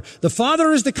Father. The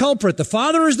Father is the culprit. The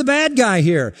Father is the bad guy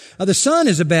here. The Son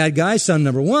is a bad guy, son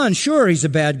number one. Sure, he's a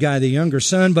bad guy, the younger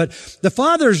son, but the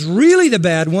Father's really the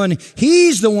bad one.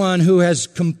 He's the one who has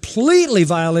completely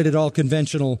violated all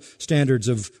conventional standards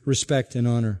of respect and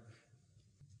honor.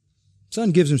 Son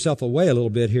gives himself away a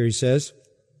little bit here, he says,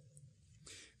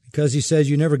 because he says,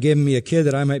 you never gave me a kid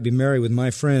that I might be merry with my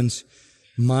friends.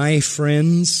 My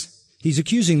friends. He's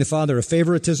accusing the Father of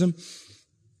favoritism,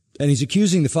 and he's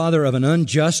accusing the Father of an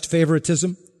unjust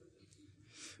favoritism.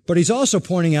 But he's also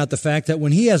pointing out the fact that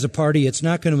when he has a party, it's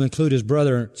not going to include his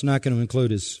brother, it's not going to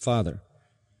include his father.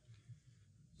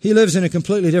 He lives in a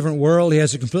completely different world. He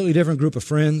has a completely different group of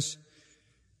friends.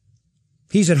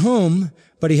 He's at home,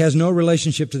 but he has no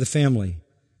relationship to the family.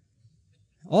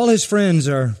 All his friends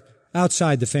are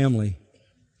outside the family.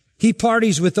 He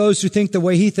parties with those who think the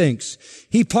way he thinks.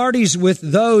 He parties with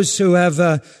those who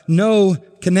have no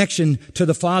connection to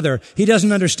the Father. He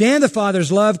doesn't understand the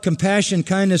Father's love, compassion,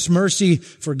 kindness, mercy,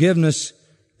 forgiveness,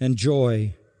 and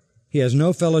joy. He has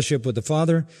no fellowship with the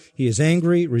Father. He is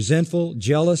angry, resentful,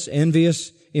 jealous,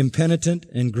 envious, impenitent,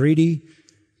 and greedy.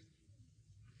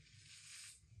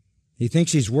 He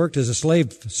thinks he's worked as a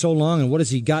slave so long, and what has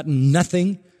he gotten?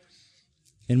 Nothing.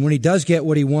 And when he does get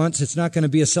what he wants, it's not going to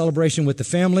be a celebration with the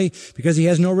family because he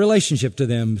has no relationship to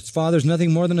them. His father's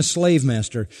nothing more than a slave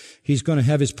master. He's going to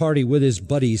have his party with his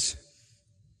buddies.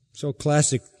 So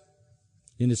classic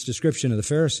in its description of the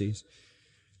Pharisees,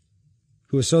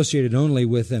 who associated only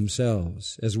with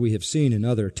themselves, as we have seen in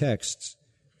other texts.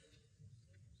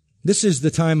 This is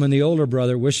the time when the older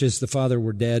brother wishes the father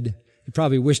were dead. He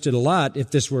probably wished it a lot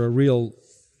if this were a real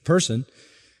person.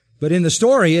 But in the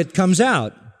story, it comes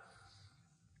out.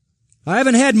 I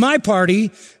haven't had my party.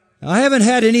 I haven't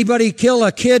had anybody kill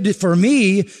a kid for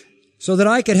me so that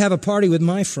I could have a party with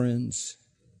my friends.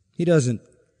 He doesn't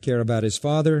care about his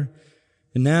father.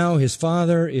 And now his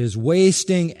father is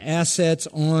wasting assets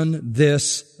on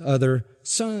this other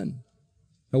son.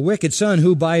 A wicked son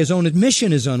who by his own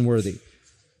admission is unworthy.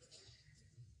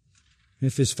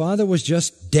 If his father was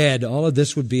just dead, all of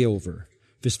this would be over.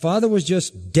 If his father was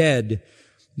just dead,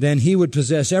 then he would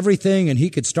possess everything and he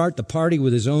could start the party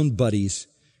with his own buddies.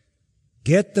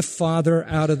 Get the father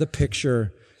out of the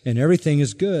picture and everything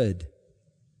is good.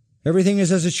 Everything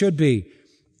is as it should be.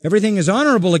 Everything is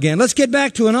honorable again. Let's get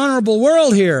back to an honorable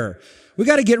world here. We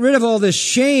got to get rid of all this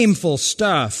shameful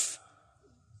stuff.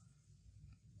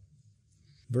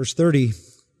 Verse 30,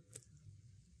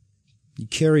 he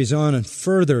carries on a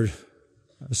further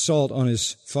assault on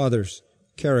his father's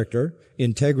character,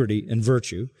 integrity, and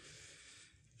virtue.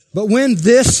 But when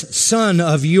this son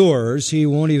of yours, he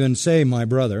won't even say my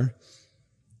brother,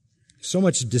 so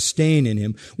much disdain in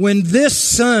him. When this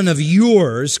son of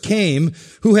yours came,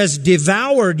 who has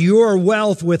devoured your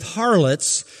wealth with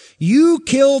harlots, you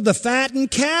killed the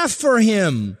fattened calf for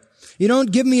him. You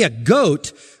don't give me a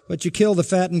goat, but you kill the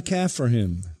fattened calf for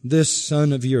him. This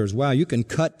son of yours. Wow, you can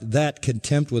cut that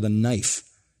contempt with a knife.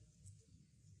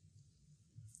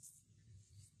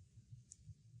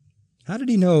 How did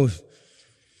he know?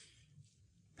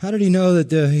 How did he know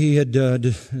that he had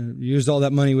used all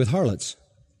that money with harlots?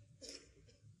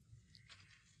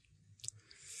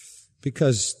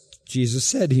 Because Jesus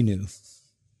said he knew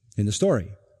in the story.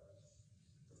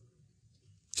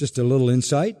 Just a little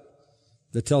insight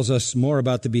that tells us more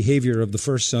about the behavior of the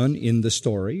first son in the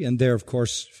story. And they're, of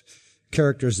course,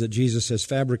 characters that Jesus has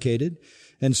fabricated.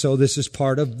 And so this is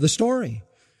part of the story.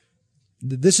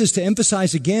 This is to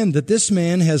emphasize again that this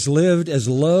man has lived as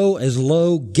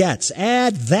low gets.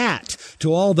 Add that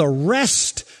to all the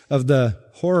rest of the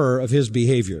horror of his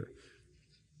behavior.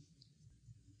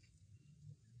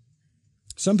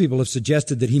 Some people have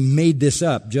suggested that he made this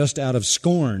up just out of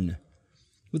scorn.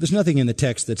 But there's nothing in the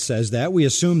text that says that. We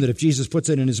assume that if Jesus puts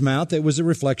it in his mouth, it was a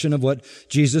reflection of what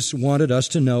Jesus wanted us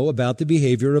to know about the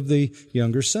behavior of the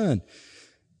younger son.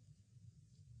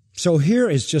 So here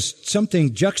is just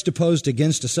something juxtaposed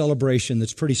against a celebration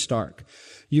that's pretty stark.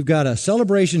 You've got a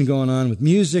celebration going on with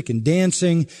music and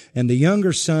dancing and the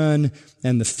younger son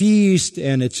and the feast,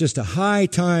 and it's just a high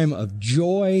time of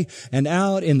joy. And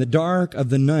out in the dark of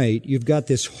the night, you've got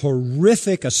this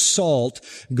horrific assault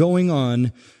going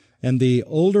on, and the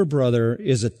older brother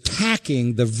is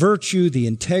attacking the virtue, the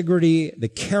integrity, the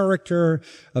character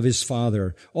of his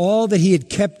father. All that he had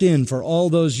kept in for all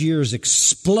those years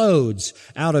explodes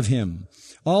out of him.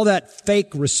 All that fake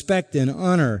respect and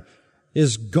honor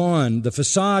is gone. The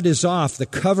facade is off. The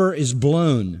cover is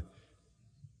blown.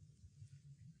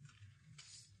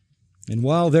 And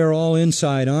while they're all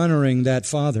inside honoring that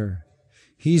father,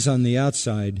 he's on the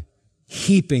outside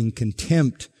heaping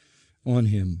contempt on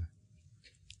him.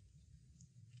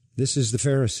 This is the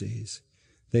Pharisees.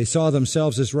 They saw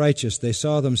themselves as righteous. They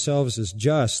saw themselves as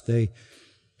just. They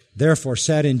therefore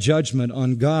sat in judgment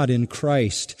on God in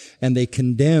Christ, and they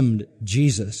condemned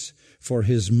Jesus for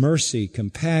his mercy,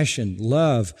 compassion,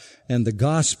 love, and the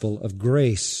gospel of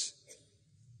grace.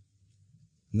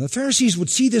 And the Pharisees would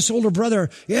see this older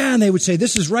brother, and they would say,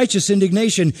 this is righteous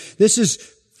indignation. This is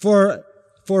for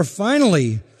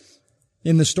finally,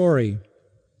 in the story,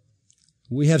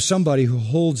 we have somebody who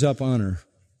holds up honor.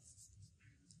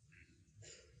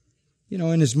 You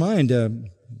know, in his mind,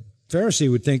 Pharisee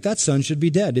would think that son should be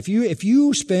dead. If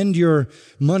you spend your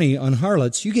money on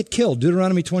harlots, you get killed.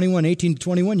 Deuteronomy 21, 18 to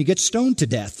 21, you get stoned to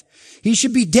death. He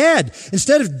should be dead.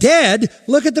 Instead of dead,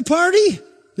 look at the party.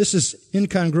 This is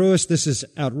incongruous. This is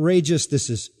outrageous. This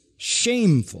is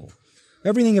shameful.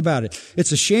 Everything about it.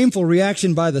 It's a shameful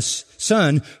reaction by the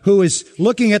son who is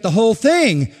looking at the whole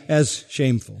thing as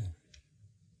shameful.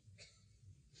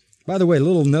 By the way, a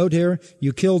little note here.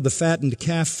 You killed the fattened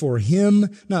calf for him.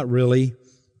 Not really.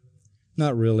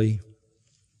 Not really.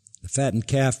 The fattened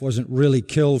calf wasn't really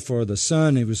killed for the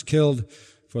son. It was killed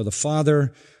for the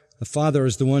father. The father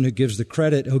is the one who gives the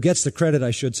credit, who gets the credit, I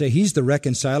should say. He's the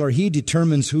reconciler. He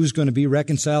determines who's going to be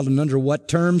reconciled and under what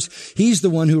terms. He's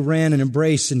the one who ran and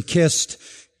embraced and kissed.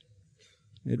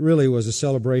 It really was a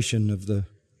celebration of the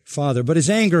father. But his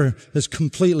anger has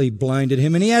completely blinded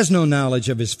him, and he has no knowledge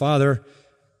of his father.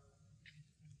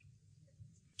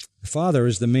 The father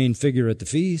is the main figure at the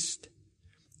feast.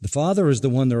 The father is the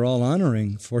one they're all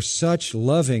honoring for such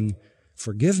loving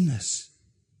forgiveness.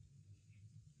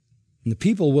 And the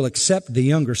people will accept the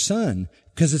younger son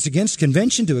because it's against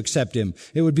convention to accept him.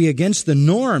 It would be against the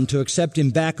norm to accept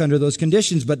him back under those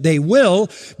conditions, but they will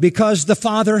because the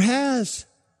father has.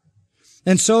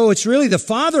 And so it's really the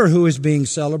Father who is being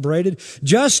celebrated,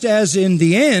 just as in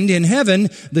the end, in heaven,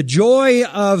 the joy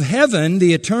of heaven,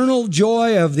 the eternal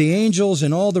joy of the angels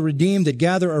and all the redeemed that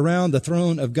gather around the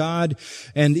throne of God,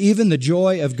 and even the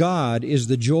joy of God is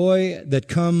the joy that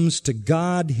comes to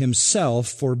God Himself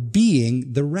for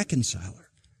being the reconciler.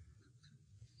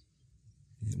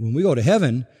 When we go to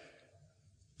heaven,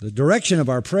 the direction of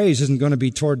our praise isn't going to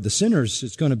be toward the sinners,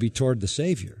 it's going to be toward the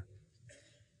Savior.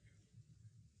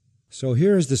 So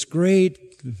here is this great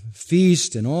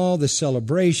feast and all this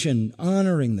celebration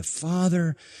honoring the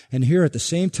Father, and here at the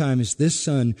same time is this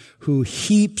Son who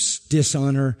heaps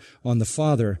dishonor on the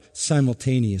Father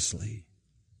simultaneously.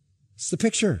 It's the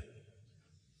picture.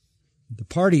 The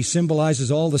party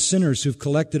symbolizes all the sinners who've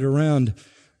collected around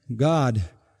God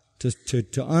to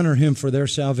honor Him for their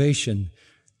salvation.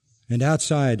 And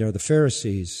outside are the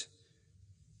Pharisees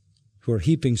who are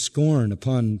heaping scorn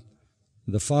upon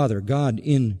the Father, God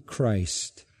in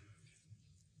Christ.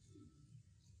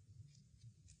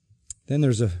 Then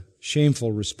there's a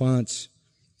shameful response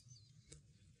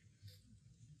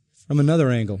from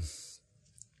another angle.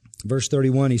 Verse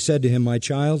 31, He said to him, "My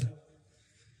child,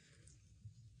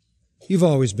 you've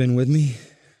always been with me.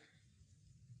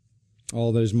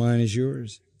 All that is mine is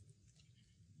yours."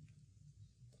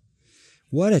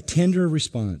 What a tender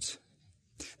response.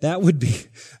 That would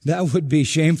be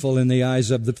shameful in the eyes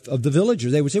of the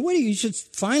villagers. They would say, "What? You should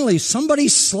finally somebody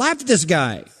slap this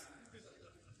guy."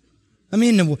 I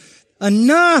mean,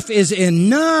 enough is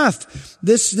enough.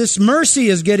 This mercy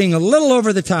is getting a little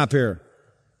over the top here.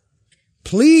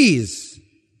 Please.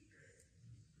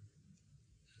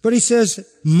 But He says,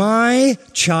 "My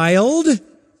child,"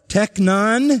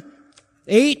 teknon,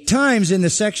 8 times in the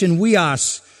section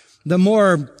weos, the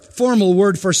more formal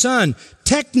word for son.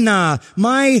 Tekna,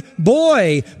 my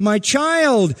boy, my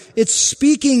child. It's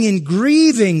speaking in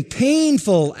grieving,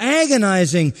 painful,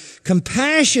 agonizing,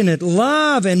 compassionate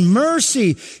love and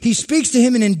mercy. He speaks to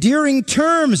him in endearing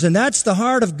terms, and that's the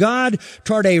heart of God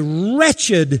toward a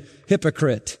wretched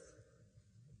hypocrite.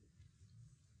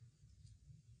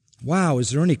 Wow, is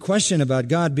there any question about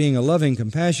God being a loving,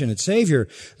 compassionate Savior?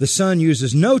 The Son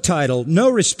uses no title, no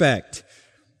respect.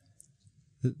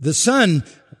 The Son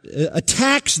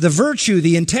attacks the virtue,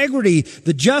 the integrity,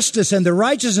 the justice, and the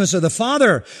righteousness of the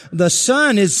Father. The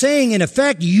Son is saying, in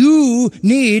effect, you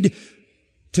need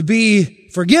to be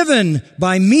forgiven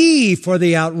by me for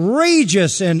the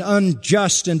outrageous and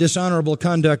unjust and dishonorable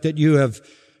conduct that you have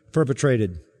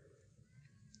perpetrated.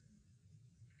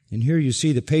 And here you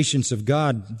see the patience of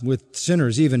God with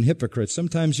sinners, even hypocrites.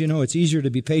 Sometimes, it's easier to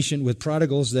be patient with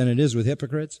prodigals than it is with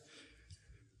hypocrites.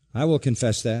 I will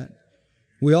confess that.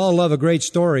 We all love a great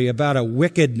story about a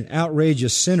wicked,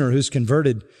 outrageous sinner who's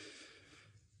converted.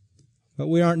 But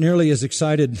we aren't nearly as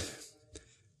excited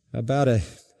about a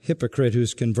hypocrite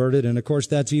who's converted. And of course,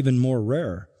 that's even more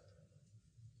rare.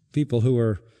 People who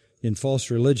are in false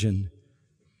religion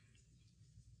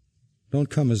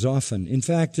don't come as often. In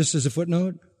fact, just as a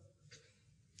footnote,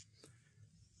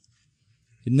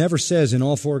 it never says in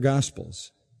all 4 Gospels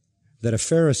that a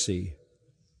Pharisee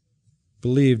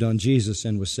believed on Jesus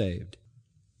and was saved.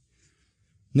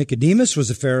 Nicodemus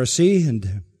was a Pharisee,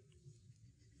 and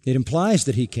it implies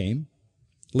that he came.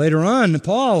 Later on,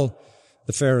 Paul,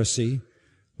 the Pharisee,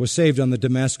 was saved on the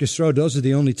Damascus Road. Those are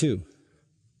the only 2.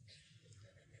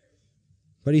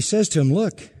 But he says to him,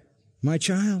 "Look, my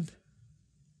child,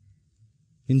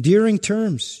 endearing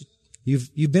terms,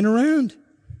 you've been around.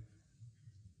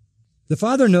 The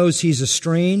Father knows he's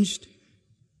estranged.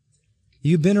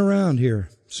 You've been around here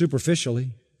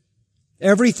superficially.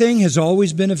 Everything has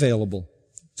always been available.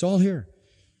 It's all here."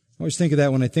 I always think of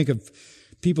that when I think of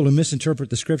people who misinterpret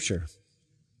the Scripture.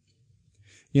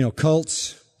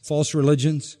 Cults, false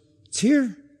religions. It's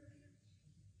here.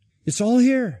 It's all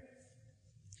here.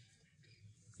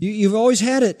 You've always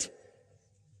had it.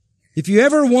 If you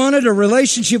ever wanted a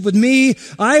relationship with me,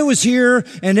 I was here,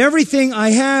 and everything I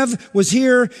have was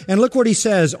here. And look what he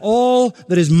says. All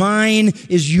that is mine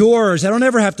is yours. I don't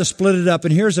ever have to split it up.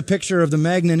 And here's a picture of the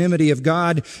magnanimity of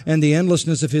God and the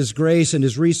endlessness of His grace and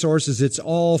His resources. It's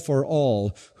all for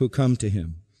all who come to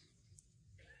Him.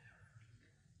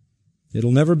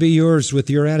 It'll never be yours with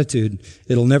your attitude.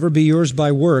 It'll never be yours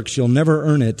by works. You'll never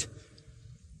earn it.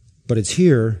 But it's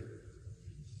here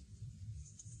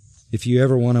if you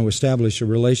ever want to establish a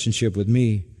relationship with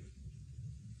me.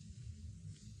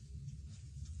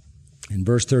 And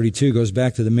verse 32 goes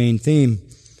back to the main theme.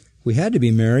 We had to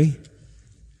be merry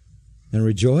and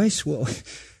rejoice. Well,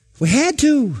 we had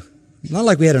to. Not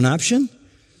like we had an option.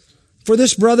 For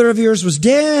this brother of yours was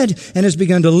dead and has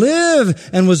begun to live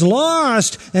and was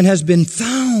lost and has been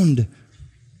found.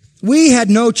 We had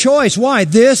no choice. Why?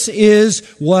 This is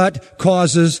what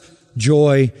causes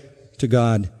joy to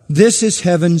God. This is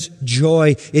heaven's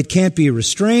joy. It can't be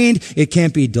restrained. It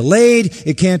can't be delayed.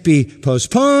 It can't be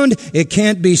postponed. It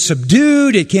can't be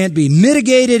subdued. It can't be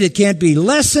mitigated. It can't be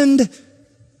lessened.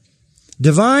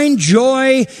 Divine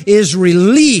joy is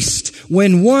released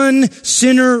when one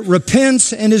sinner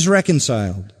repents and is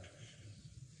reconciled.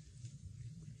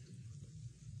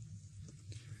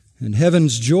 And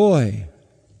heaven's joy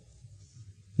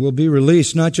will be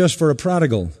released not just for a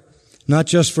prodigal, not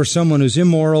just for someone who's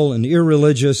immoral and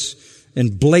irreligious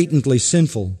and blatantly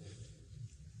sinful,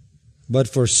 but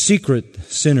for secret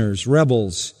sinners,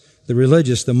 rebels, the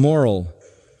religious, the moral,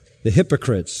 the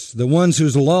hypocrites, the ones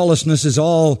whose lawlessness is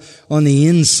all on the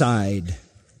inside.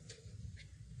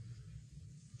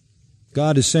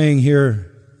 God is saying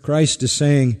here, Christ is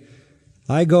saying,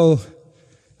 I go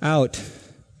out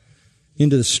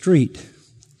into the street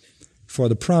for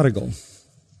the prodigal,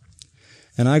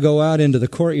 and I go out into the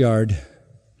courtyard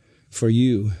for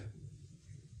you.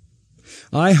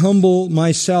 I humble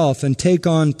myself and take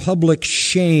on public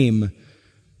shame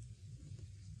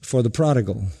for the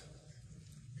prodigal.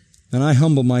 And I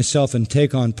humble myself and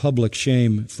take on public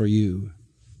shame for you.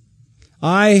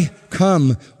 I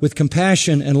come with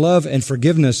compassion and love and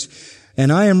forgiveness,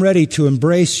 and I am ready to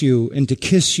embrace you and to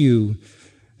kiss you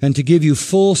and to give you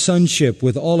full sonship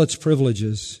with all its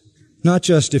privileges, not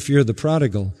just if you're the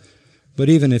prodigal, but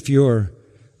even if you're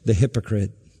the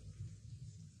hypocrite.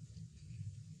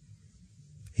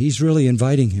 He's really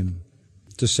inviting him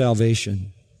to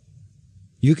salvation.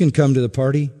 You can come to the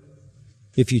party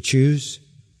if you choose.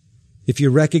 If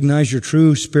you recognize your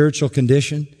true spiritual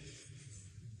condition,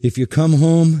 if you come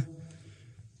home,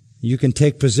 you can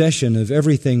take possession of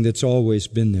everything that's always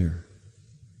been there.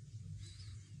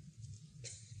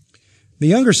 The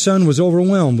younger son was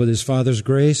overwhelmed with his father's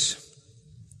grace,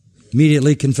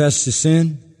 immediately confessed his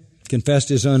sin, confessed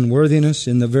his unworthiness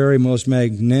in the very most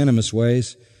magnanimous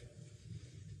ways,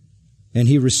 and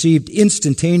he received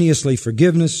instantaneously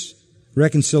forgiveness,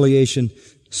 reconciliation,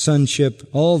 sonship,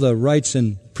 all the rights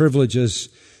and privileges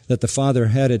that the Father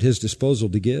had at his disposal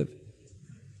to give.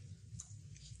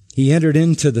 He entered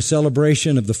into the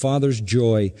celebration of the Father's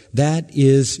joy. That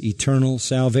is eternal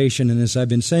salvation. And as I've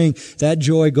been saying, that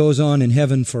joy goes on in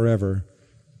heaven forever.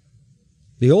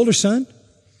 The older son,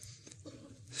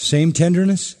 same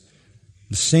tenderness,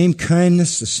 the same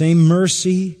kindness, the same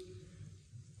mercy,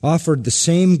 offered the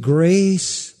same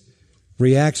grace,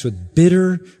 reacts with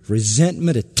bitter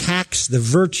resentment, attacks the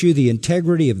virtue, the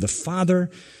integrity of the Father.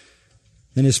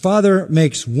 And his Father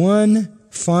makes one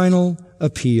final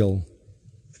appeal.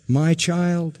 My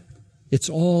child, it's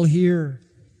all here.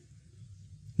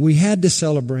 We had to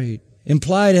celebrate.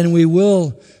 Implied, and we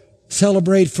will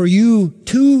celebrate for you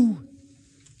too,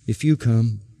 if you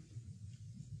come.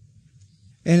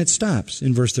 And it stops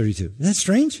in verse 32. Isn't that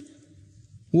strange?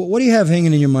 What do you have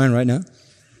hanging in your mind right now?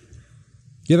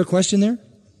 You have a question there?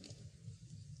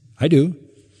 I do.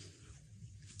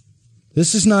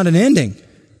 This is not an ending.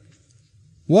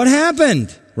 What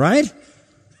happened, right?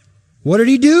 What did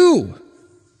he do?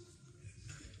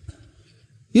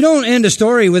 You don't end a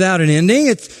story without an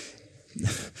ending.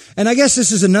 And I guess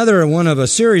this is another one of a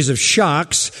series of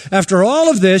shocks. After all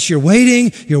of this, you're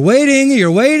waiting,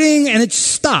 and it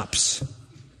stops.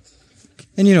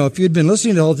 And if you'd been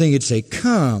listening to the whole thing, you'd say,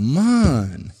 come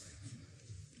on.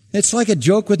 It's like a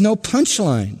joke with no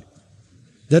punchline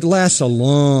that lasts a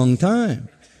long time.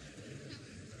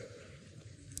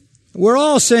 We're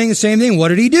all saying the same thing. What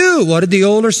did he do? What did the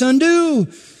older son do?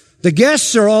 The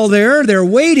guests are all there. They're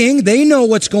waiting. They know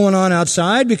what's going on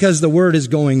outside because the word is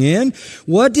going in.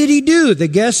 What did he do? The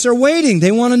guests are waiting.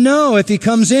 They want to know if he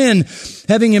comes in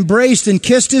having embraced and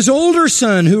kissed his older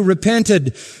son who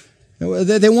repented.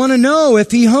 They want to know if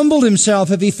he humbled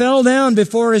himself, if he fell down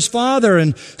before his father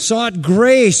and sought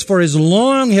grace for his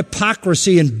long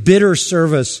hypocrisy and bitter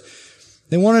service.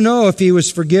 They want to know if he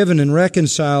was forgiven and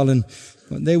reconciled, and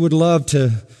they would love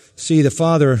to see the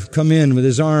father come in with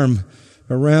his arm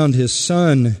around his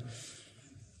son,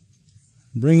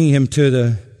 bringing him to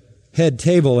the head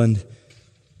table and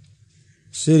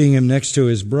sitting him next to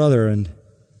his brother. And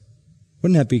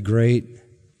wouldn't that be great?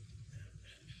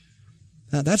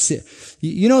 Now, that's it.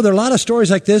 There are a lot of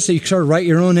stories like this that you sort of write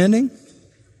your own ending.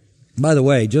 By the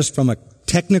way, just from a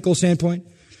technical standpoint,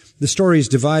 the story is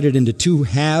divided into two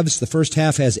halves. The first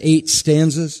half has 8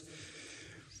 stanzas,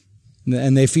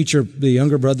 and they feature the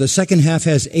younger brother. The second half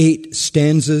has 8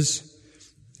 stanzas,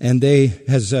 and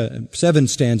has 7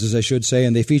 stanzas, I should say,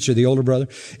 and they feature the older brother.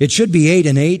 It should be 8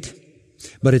 and 8,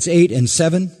 but it's 8 and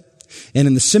 7. And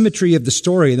in the symmetry of the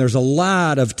story, and there's a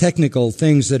lot of technical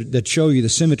things that show you the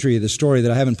symmetry of the story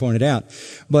that I haven't pointed out.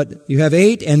 But you have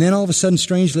 8, and then all of a sudden,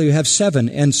 strangely, you have 7.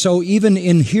 And so even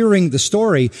in hearing the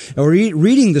story, or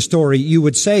reading the story, you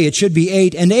would say it should be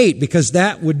 8 and 8, because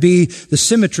that would be the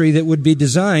symmetry that would be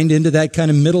designed into that kind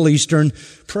of Middle Eastern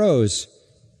prose.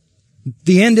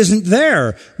 The end isn't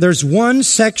there. There's one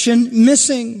section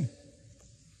missing.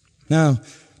 Now,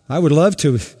 I would love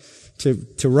to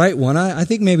write one. I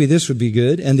think maybe this would be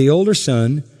good. And the older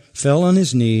son fell on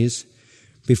his knees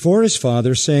before his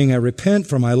father, saying, I repent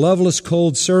for my loveless,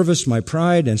 cold service, my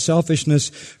pride and selfishness.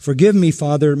 Forgive me,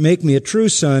 Father. Make me a true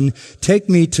son. Take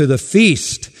me to the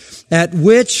feast. At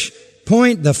which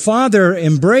point the father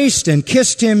embraced and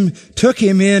kissed him, took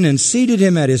him in and seated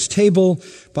him at his table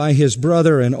by his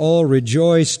brother, and all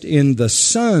rejoiced in the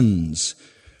sons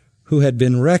who had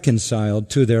been reconciled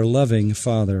to their loving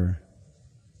father.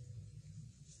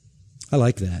 I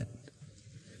like that.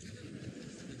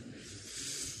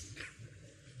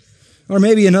 Or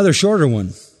maybe another shorter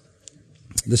one.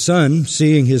 The son,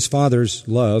 seeing his father's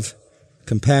love,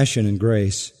 compassion, and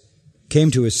grace, came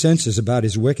to his senses about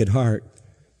his wicked heart,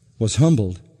 was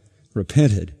humbled,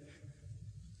 repented,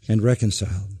 and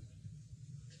reconciled.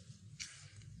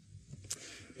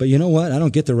 But you know what? I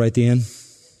don't get to write the end.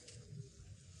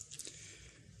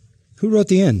 Who wrote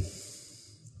the end?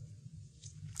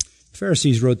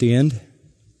 Pharisees wrote the end.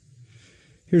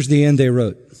 Here's the end they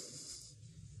wrote.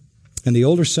 And the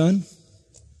older son,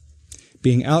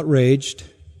 being outraged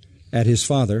at his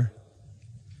father,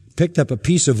 picked up a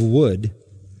piece of wood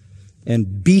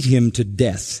and beat him to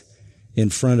death in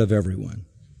front of everyone.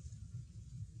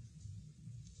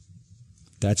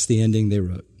 That's the ending they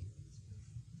wrote.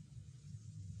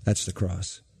 That's the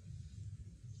cross.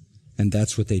 And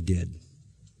that's what they did.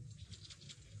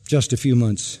 Just a few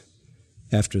months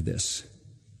after this.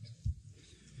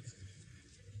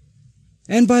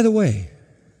 And by the way,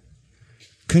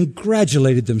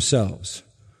 congratulated themselves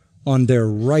on their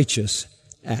righteous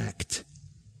act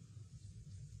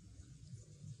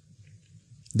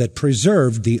that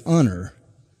preserved the honor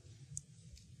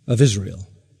of Israel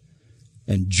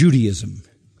and Judaism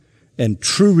and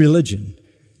true religion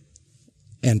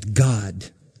and God.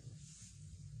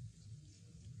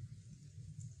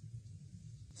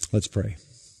 Let's pray.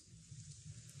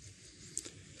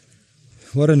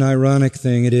 What an ironic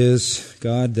thing it is,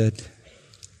 God, that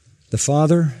the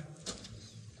Father,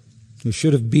 who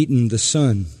should have beaten the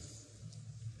Son,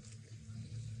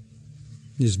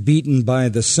 is beaten by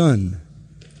the Son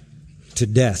to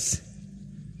death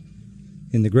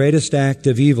in the greatest act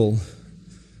of evil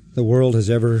the world has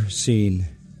ever seen.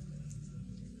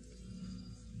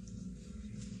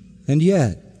 And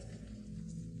yet,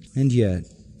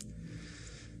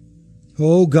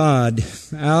 oh God,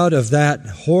 out of that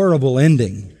horrible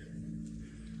ending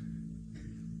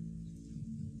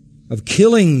of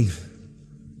killing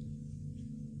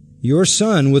your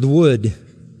Son with wood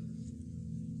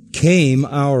came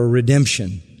our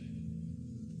redemption.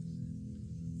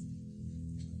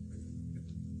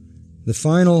 The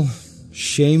final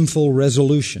shameful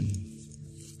resolution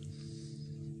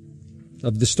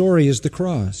of the story is the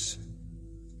cross.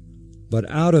 But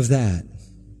out of that,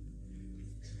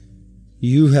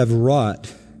 you have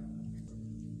wrought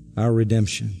our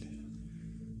redemption.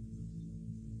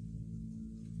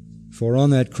 For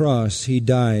on that cross, He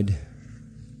died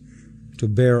to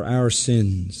bear our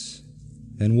sins.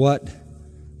 And what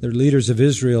the leaders of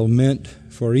Israel meant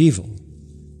for evil,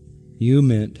 you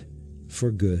meant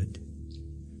for good.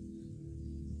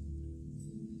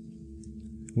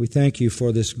 We thank you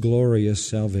for this glorious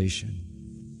salvation.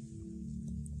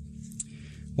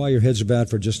 While your heads are bowed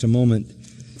for just a moment,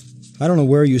 I don't know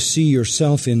where you see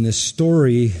yourself in this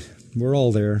story. We're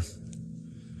all there.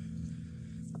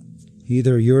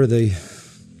 Either you're the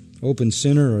open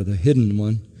sinner or the hidden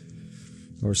one,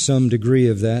 or some degree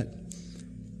of that,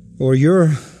 or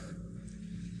you're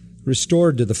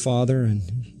restored to the Father and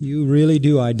you really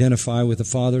do identify with the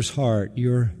Father's heart.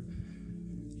 You're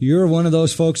one of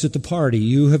those folks at the party.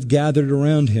 You have gathered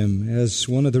around Him as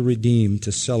one of the redeemed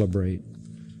to celebrate.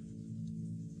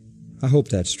 I hope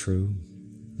that's true.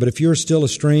 But if you're still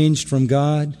estranged from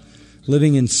God,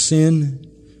 living in sin,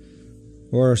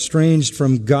 or estranged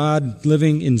from God,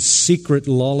 living in secret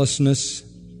lawlessness,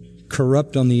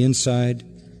 corrupt on the inside,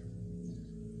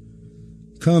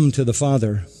 come to the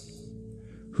Father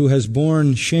who has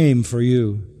borne shame for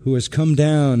you, who has come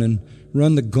down and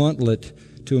run the gauntlet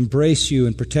to embrace you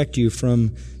and protect you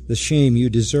from the shame you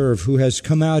deserve, who has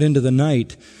come out into the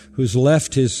night, who's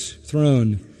left His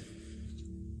throne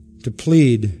to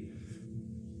plead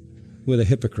with a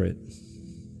hypocrite.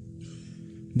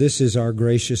 This is our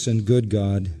gracious and good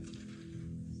God,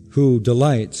 who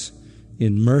delights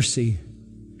in mercy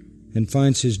and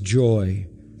finds his joy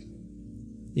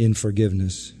in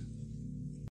forgiveness.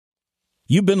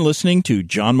 You've been listening to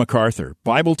John MacArthur,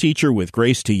 Bible teacher with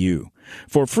Grace to You.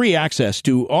 For free access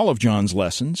to all of John's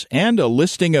lessons and a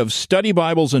listing of study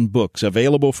Bibles and books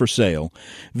available for sale,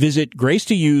 visit Grace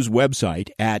to You's website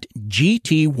at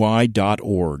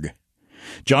gty.org.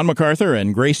 John MacArthur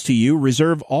and Grace to You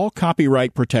reserve all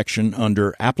copyright protection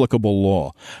under applicable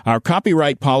law. Our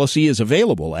copyright policy is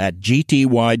available at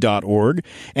gty.org,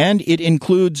 and it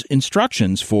includes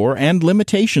instructions for and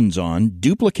limitations on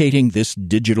duplicating this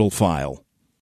digital file.